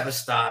 Let's have a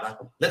starter.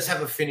 Let's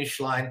have a finish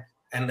line,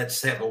 and let's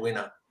have a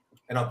winner.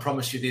 And I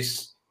promise you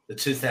this: the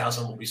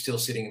 2,000 will be still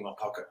sitting in my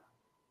pocket.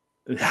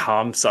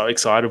 I'm so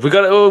excited.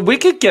 We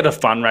could get a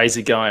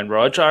fundraiser going,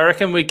 Rog. I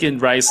reckon we can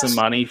raise some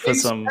money for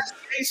some. That's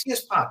the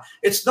easiest part.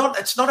 It's not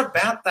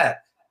about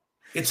that.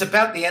 It's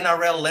about the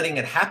NRL letting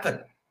it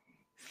happen.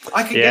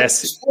 I can get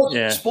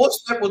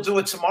Sportsnet will do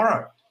it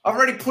tomorrow. I've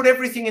already put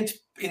everything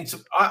into.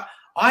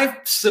 I've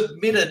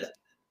submitted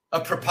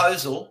a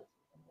proposal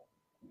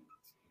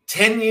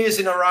 10 years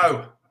in a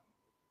row.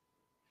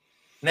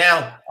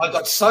 Now, I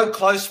got so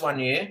close one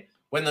year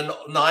when the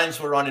Nines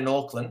were on in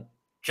Auckland.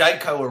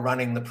 Jayco were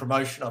running the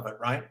promotion of it,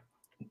 right?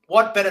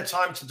 What better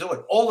time to do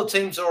it? All the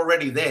teams are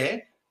already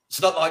there. It's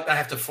not like they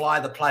have to fly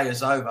the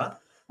players over.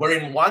 We're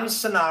in one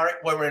scenario.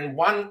 We're in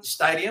one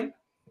stadium.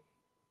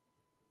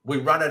 We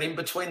run it in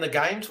between the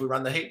games. We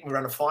run the heat. We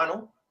run a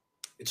final.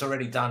 It's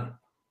already done.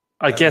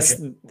 I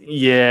guess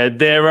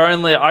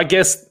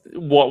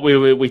what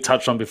we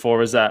touched on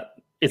before is that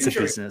it's a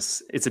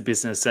business. It's a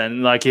business,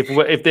 and like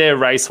if their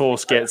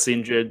racehorse gets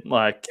injured,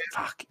 like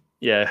fuck.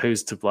 Yeah,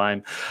 who's to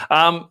blame?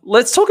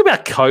 Let's talk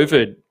about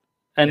COVID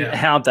and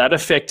how that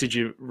affected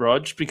you,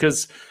 Rog,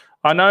 because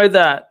I know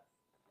that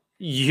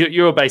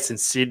you're based in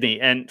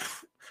Sydney, and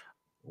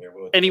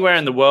anywhere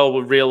in the world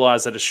will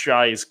realise that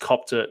Australia's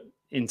copped it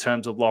in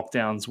terms of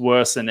lockdowns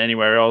worse than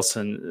anywhere else,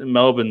 and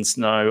Melbourne's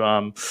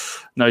no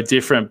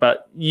different.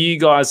 But you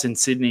guys in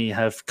Sydney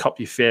have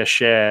copped your fair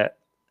share.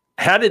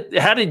 How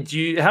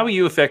were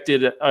you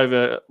affected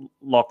over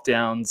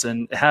lockdowns,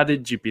 and how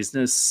did your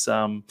business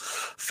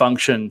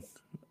function?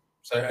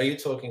 So are you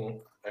talking,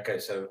 okay,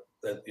 so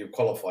you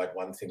qualified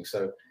one thing.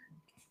 So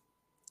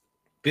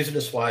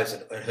business-wise,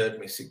 it hurt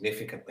me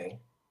significantly.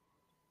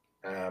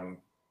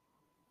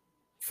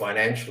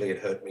 Financially, it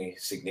hurt me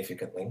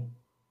significantly.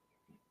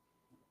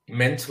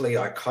 Mentally,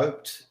 I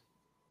coped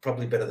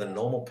probably better than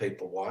normal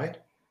people. Why?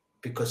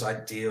 Because I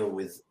deal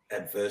with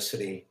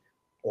adversity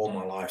all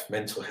my life.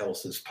 Mental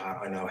health is part.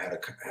 I know how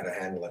to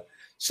handle it.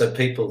 So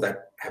people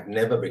that have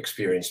never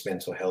experienced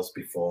mental health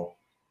before,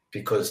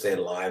 because their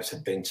lives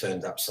have been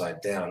turned upside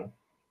down,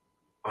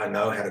 I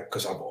know how to,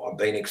 because I've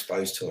been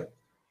exposed to it.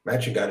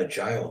 Imagine going to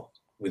jail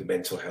with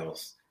mental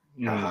health.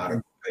 How hard it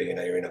would be. You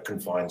know, you're in a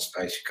confined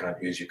space. You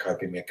can't use your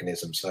coping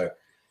mechanism. So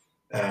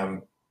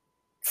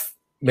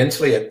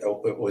mentally, it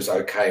was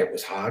okay. It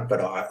was hard,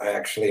 but I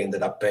actually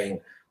ended up being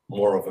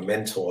more of a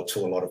mentor to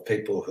a lot of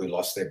people who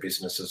lost their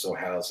businesses or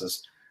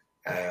houses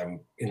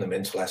in the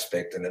mental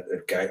aspect, and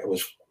it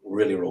was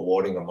really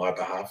rewarding on my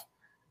behalf.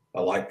 I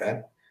like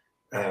that.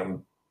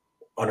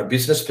 On a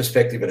business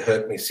perspective, it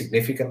hurt me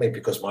significantly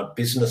because my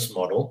business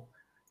model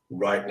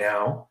right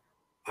now,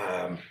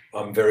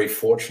 I'm very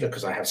fortunate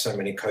because I have so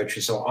many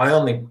coaches. So I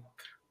only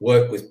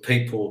work with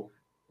people.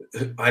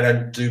 I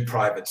don't do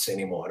privates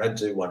anymore. I don't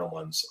do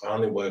one-on-ones. I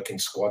only work in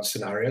squad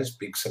scenarios,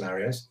 big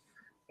scenarios,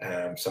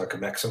 so I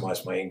can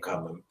maximize my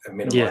income and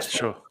minimize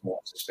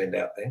what to spend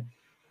out there.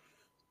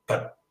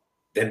 But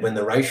then when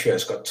the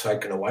ratios got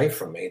taken away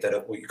from me,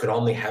 that you could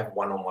only have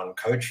one-on-one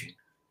coaching,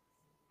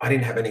 I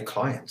didn't have any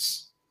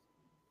clients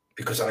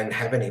because I didn't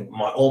have any.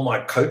 All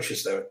my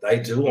coaches, they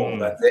do all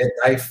that.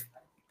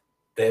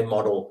 Their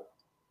model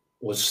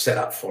was set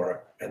up for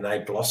it, and they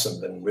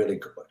blossomed and really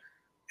good.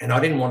 And I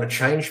didn't want to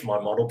change my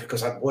model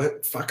because I'd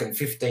worked fucking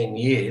 15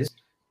 years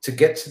to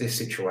get to this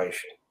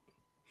situation.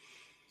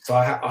 So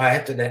I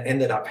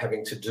ended up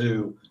having to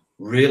do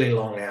really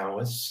long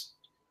hours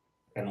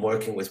and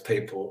working with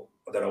people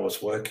that I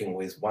was working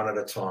with one at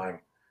a time,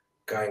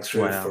 going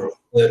through for a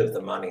third of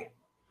the money,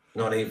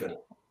 not even.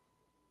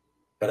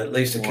 But at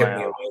least it kept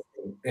me away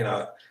from, you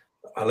know,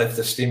 I left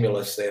the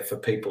stimulus there for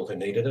people who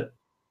needed it.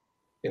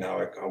 You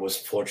know, I was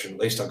fortunate.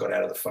 At least I got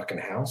out of the fucking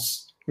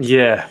house.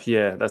 Yeah,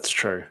 that's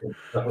true.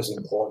 That was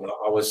important.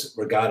 I was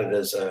regarded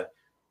as a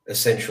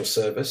essential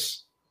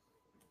service.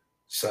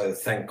 So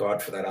thank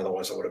God for that.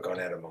 Otherwise, I would have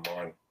gone out of my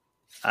mind.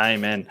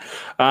 Amen.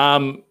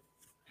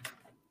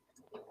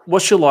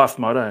 What's your life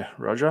motto,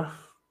 Roger?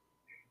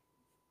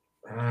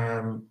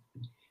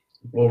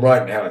 Well,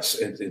 right now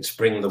it's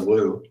bring the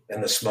woo,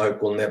 and the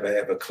smoke will never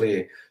ever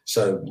clear.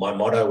 So my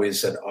motto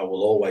is that I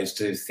will always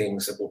do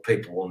things that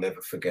people will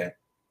never forget.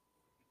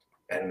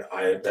 And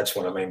that's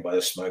what I mean by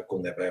the smoke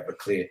will never ever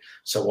clear.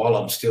 So while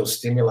I'm still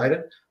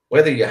stimulated,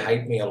 whether you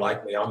hate me or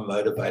like me, I'm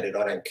motivated.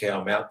 I don't care.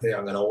 I'm out there.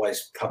 I'm going to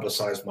always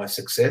publicize my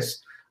success,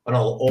 and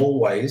I'll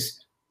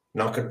always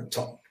not going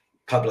to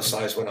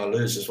publicize when I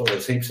lose as well.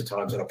 There's heaps of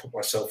times that I put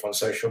myself on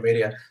social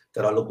media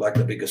that I look like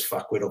the biggest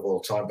fuckwit of all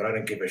time, but I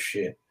don't give a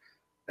shit.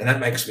 And that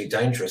makes me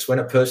dangerous. When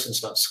a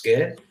person's not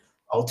scared,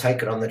 I'll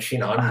take it on the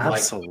chin. I'm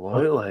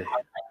absolutely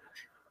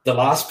the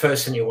last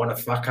person you want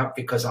to fuck up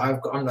because I'm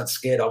not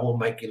scared. I will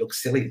make you look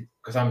silly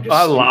because I'm just.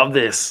 I love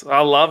this. I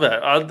love it.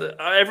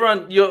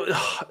 Everyone, you're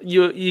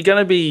going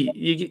to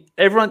be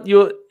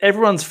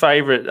everyone's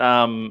favorite.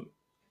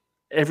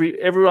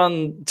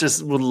 Everyone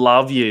just would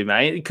love you,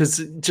 mate,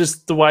 because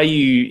just the way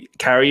you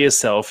carry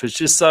yourself is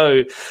just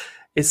so.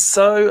 It's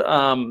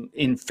so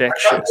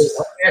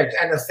infectious. And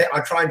I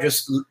try and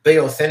just be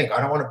authentic.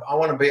 I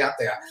want to be out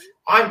there.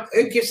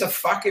 Who gives a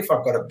fuck if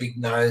I've got a big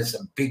nose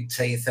and big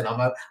teeth and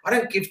I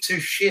don't give two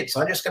shits.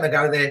 I'm just going to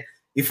go there.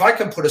 If I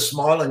can put a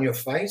smile on your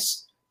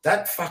face,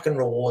 that fucking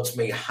rewards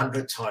me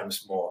 100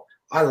 times more.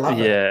 I love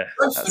it. Yeah,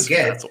 Don't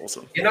forget. That's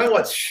awesome. You know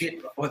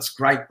what's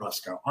great,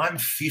 Roscoe? I'm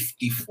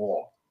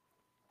 54.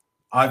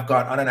 I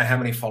don't know how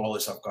many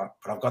followers I've got,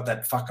 but I've got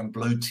that fucking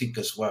blue tick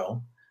as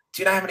well.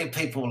 Do you know how many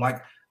people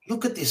like,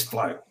 look at this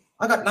bloke.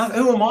 I got nothing.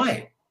 Who am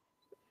I?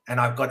 And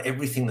I've got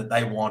everything that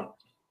they want.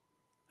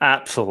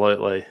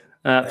 Absolutely.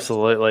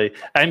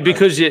 And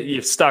because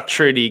you've stuck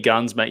true to your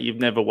guns, mate, you've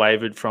never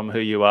wavered from who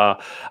you are.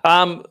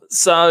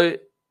 So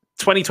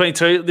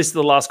 2022, this is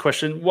the last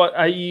question. What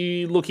are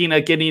you looking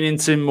at getting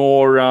into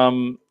more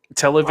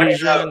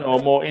television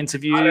or more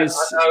interviews?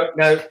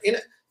 No.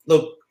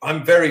 Look,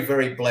 I'm very,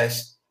 very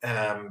blessed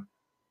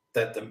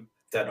that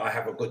I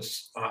have a good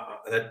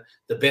that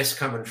the best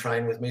come and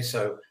train with me.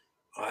 So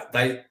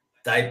they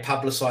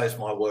publicize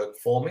my work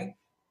for me.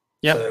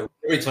 Yep. So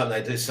every time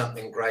they do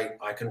something great,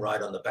 I can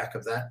ride on the back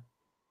of that.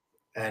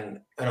 And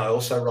I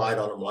also ride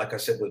on them, like I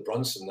said with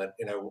Bronson, that,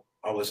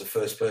 I was the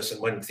first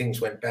person when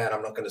things went bad.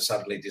 I'm not going to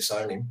suddenly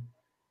disown him.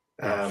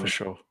 For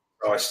sure.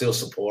 I still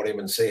support him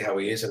and see how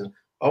he is. And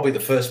I'll be the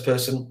first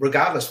person,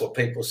 regardless what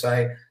people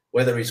say,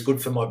 whether he's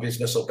good for my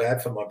business or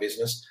bad for my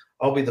business,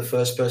 I'll be the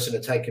first person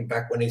to take him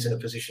back when he's in a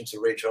position to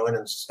rejoin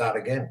and start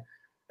again.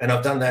 And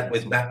I've done that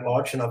with Matt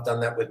Lodge, and I've done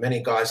that with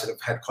many guys that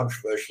have had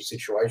controversial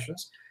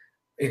situations.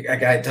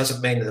 Again, it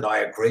doesn't mean that I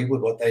agree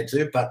with what they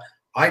do, but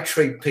I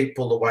treat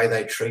people the way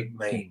they treat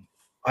me.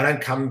 I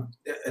don't come,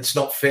 it's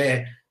not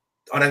fair.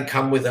 I don't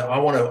come with it. I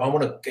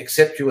want to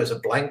accept you as a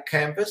blank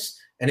canvas.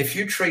 And if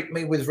you treat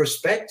me with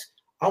respect,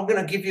 I'm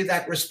going to give you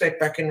that respect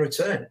back in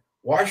return.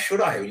 Why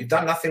should I? You've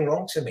done nothing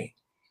wrong to me.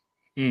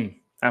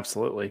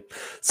 Absolutely.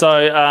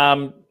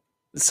 So,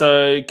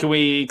 so can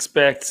we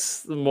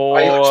expect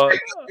more? You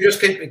just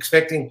keep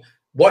expecting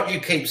what you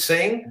keep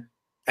seeing,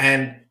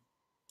 and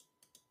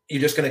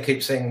you're just going to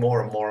keep seeing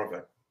more and more of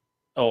it.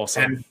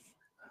 Awesome. And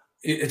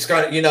it's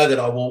going to, that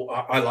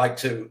I like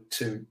to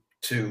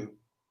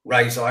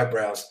raise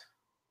eyebrows.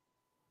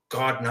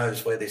 God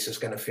knows where this is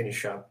going to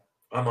finish up.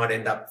 I might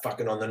end up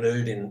fucking on the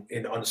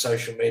nude on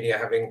social media,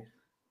 having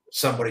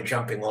somebody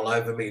jumping all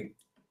over me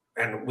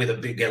and with a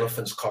big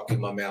elephant's cock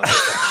in my mouth.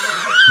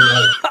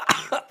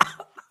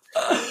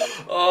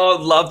 Oh,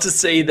 I'd love to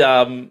see you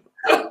on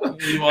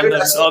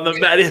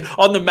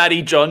the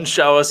Matty John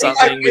show or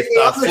something with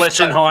Fletch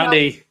and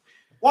Hindy.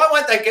 Why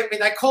won't they get me?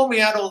 They call me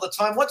out all the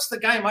time. What's the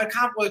game? I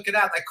can't work it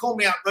out. They call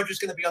me out. Roger's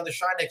going to be on the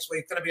show next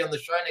week. Going to be on the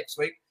show next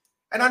week,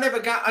 and I never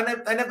go.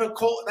 They never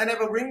call. They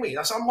never ring me.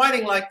 So I'm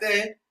waiting like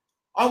there.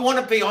 I want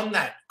to be on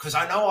that because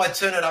I know I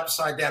turn it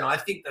upside down. I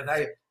think that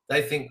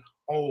they think,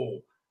 oh,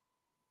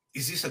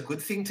 is this a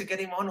good thing to get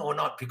him on or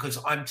not? Because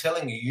I'm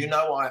telling you,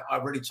 I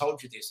already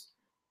told you this.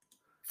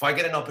 If I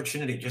get an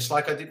opportunity, just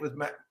like I did with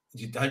Matt,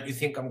 don't you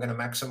think I'm going to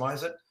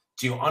maximize it?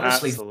 Do you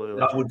honestly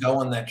think I would go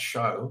on that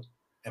show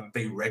and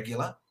be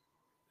regular?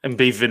 And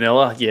be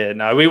vanilla? Yeah,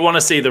 no, we want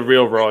to see the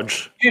real Rog.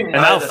 And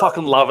they'll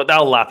fucking love it.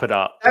 They'll lap it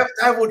up.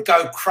 That would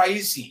go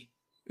crazy.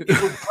 It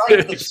would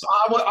break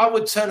I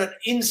would turn it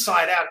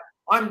inside out.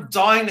 I'm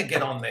dying to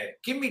get on there.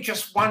 Give me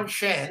just one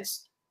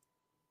chance.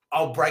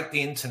 I'll break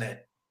the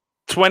internet.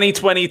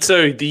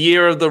 2022, the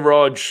year of the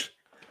Rog.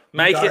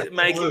 Make it.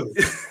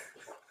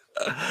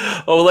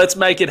 Well, let's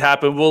make it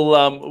happen.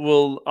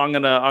 I'm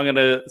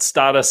gonna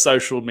start a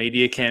social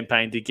media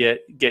campaign to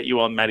get you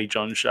on Matty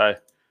John's show.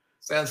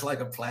 Sounds like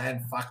a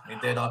plan. Fuck me,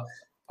 then I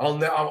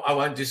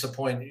won't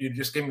disappoint. You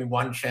just give me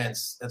one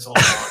chance. That's all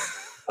I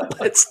want.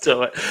 Let's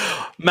do it,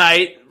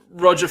 mate.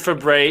 Roger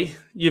Fabri,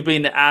 you've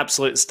been an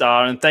absolute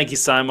star, and thank you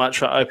so much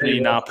for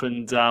opening up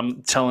and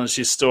telling us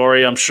your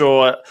story. I'm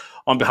sure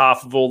on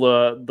behalf of all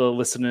the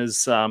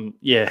listeners,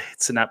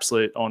 it's an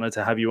absolute honour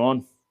to have you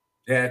on.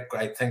 Yeah,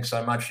 great. Thanks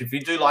so much. If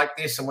you do like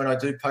this, and when I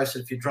do post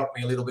it, if you drop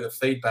me a little bit of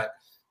feedback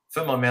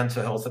for my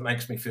mental health, it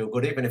makes me feel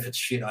good. Even if it's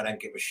shit, I don't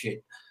give a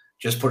shit.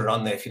 Just put it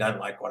on there if you don't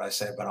like what I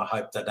said. But I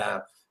hope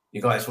that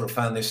you guys would have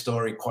found this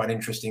story quite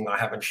interesting. I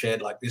haven't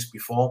shared like this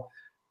before.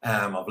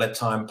 I've let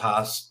time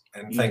pass,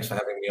 and thanks for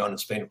having me on.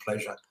 It's been a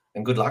pleasure,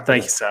 and good luck.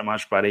 Thank you so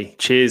much, buddy.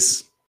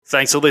 Cheers.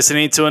 Thanks for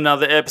listening to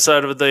another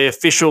episode of the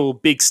official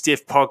Big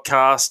Stiff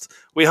podcast.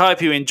 We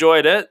hope you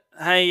enjoyed it.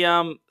 Hey,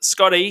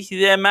 Scotty, you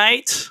there,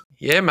 mate?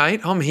 Yeah,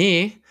 mate, I'm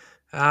here.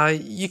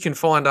 You can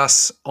find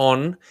us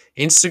on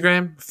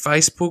Instagram,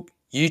 Facebook,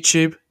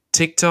 YouTube,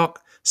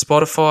 TikTok,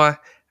 Spotify,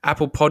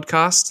 Apple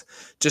Podcast.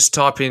 Just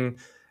type in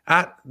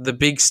 @the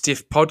Big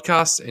Stiff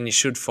Podcast and you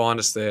should find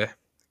us there.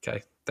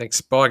 Okay,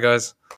 thanks. Bye, guys.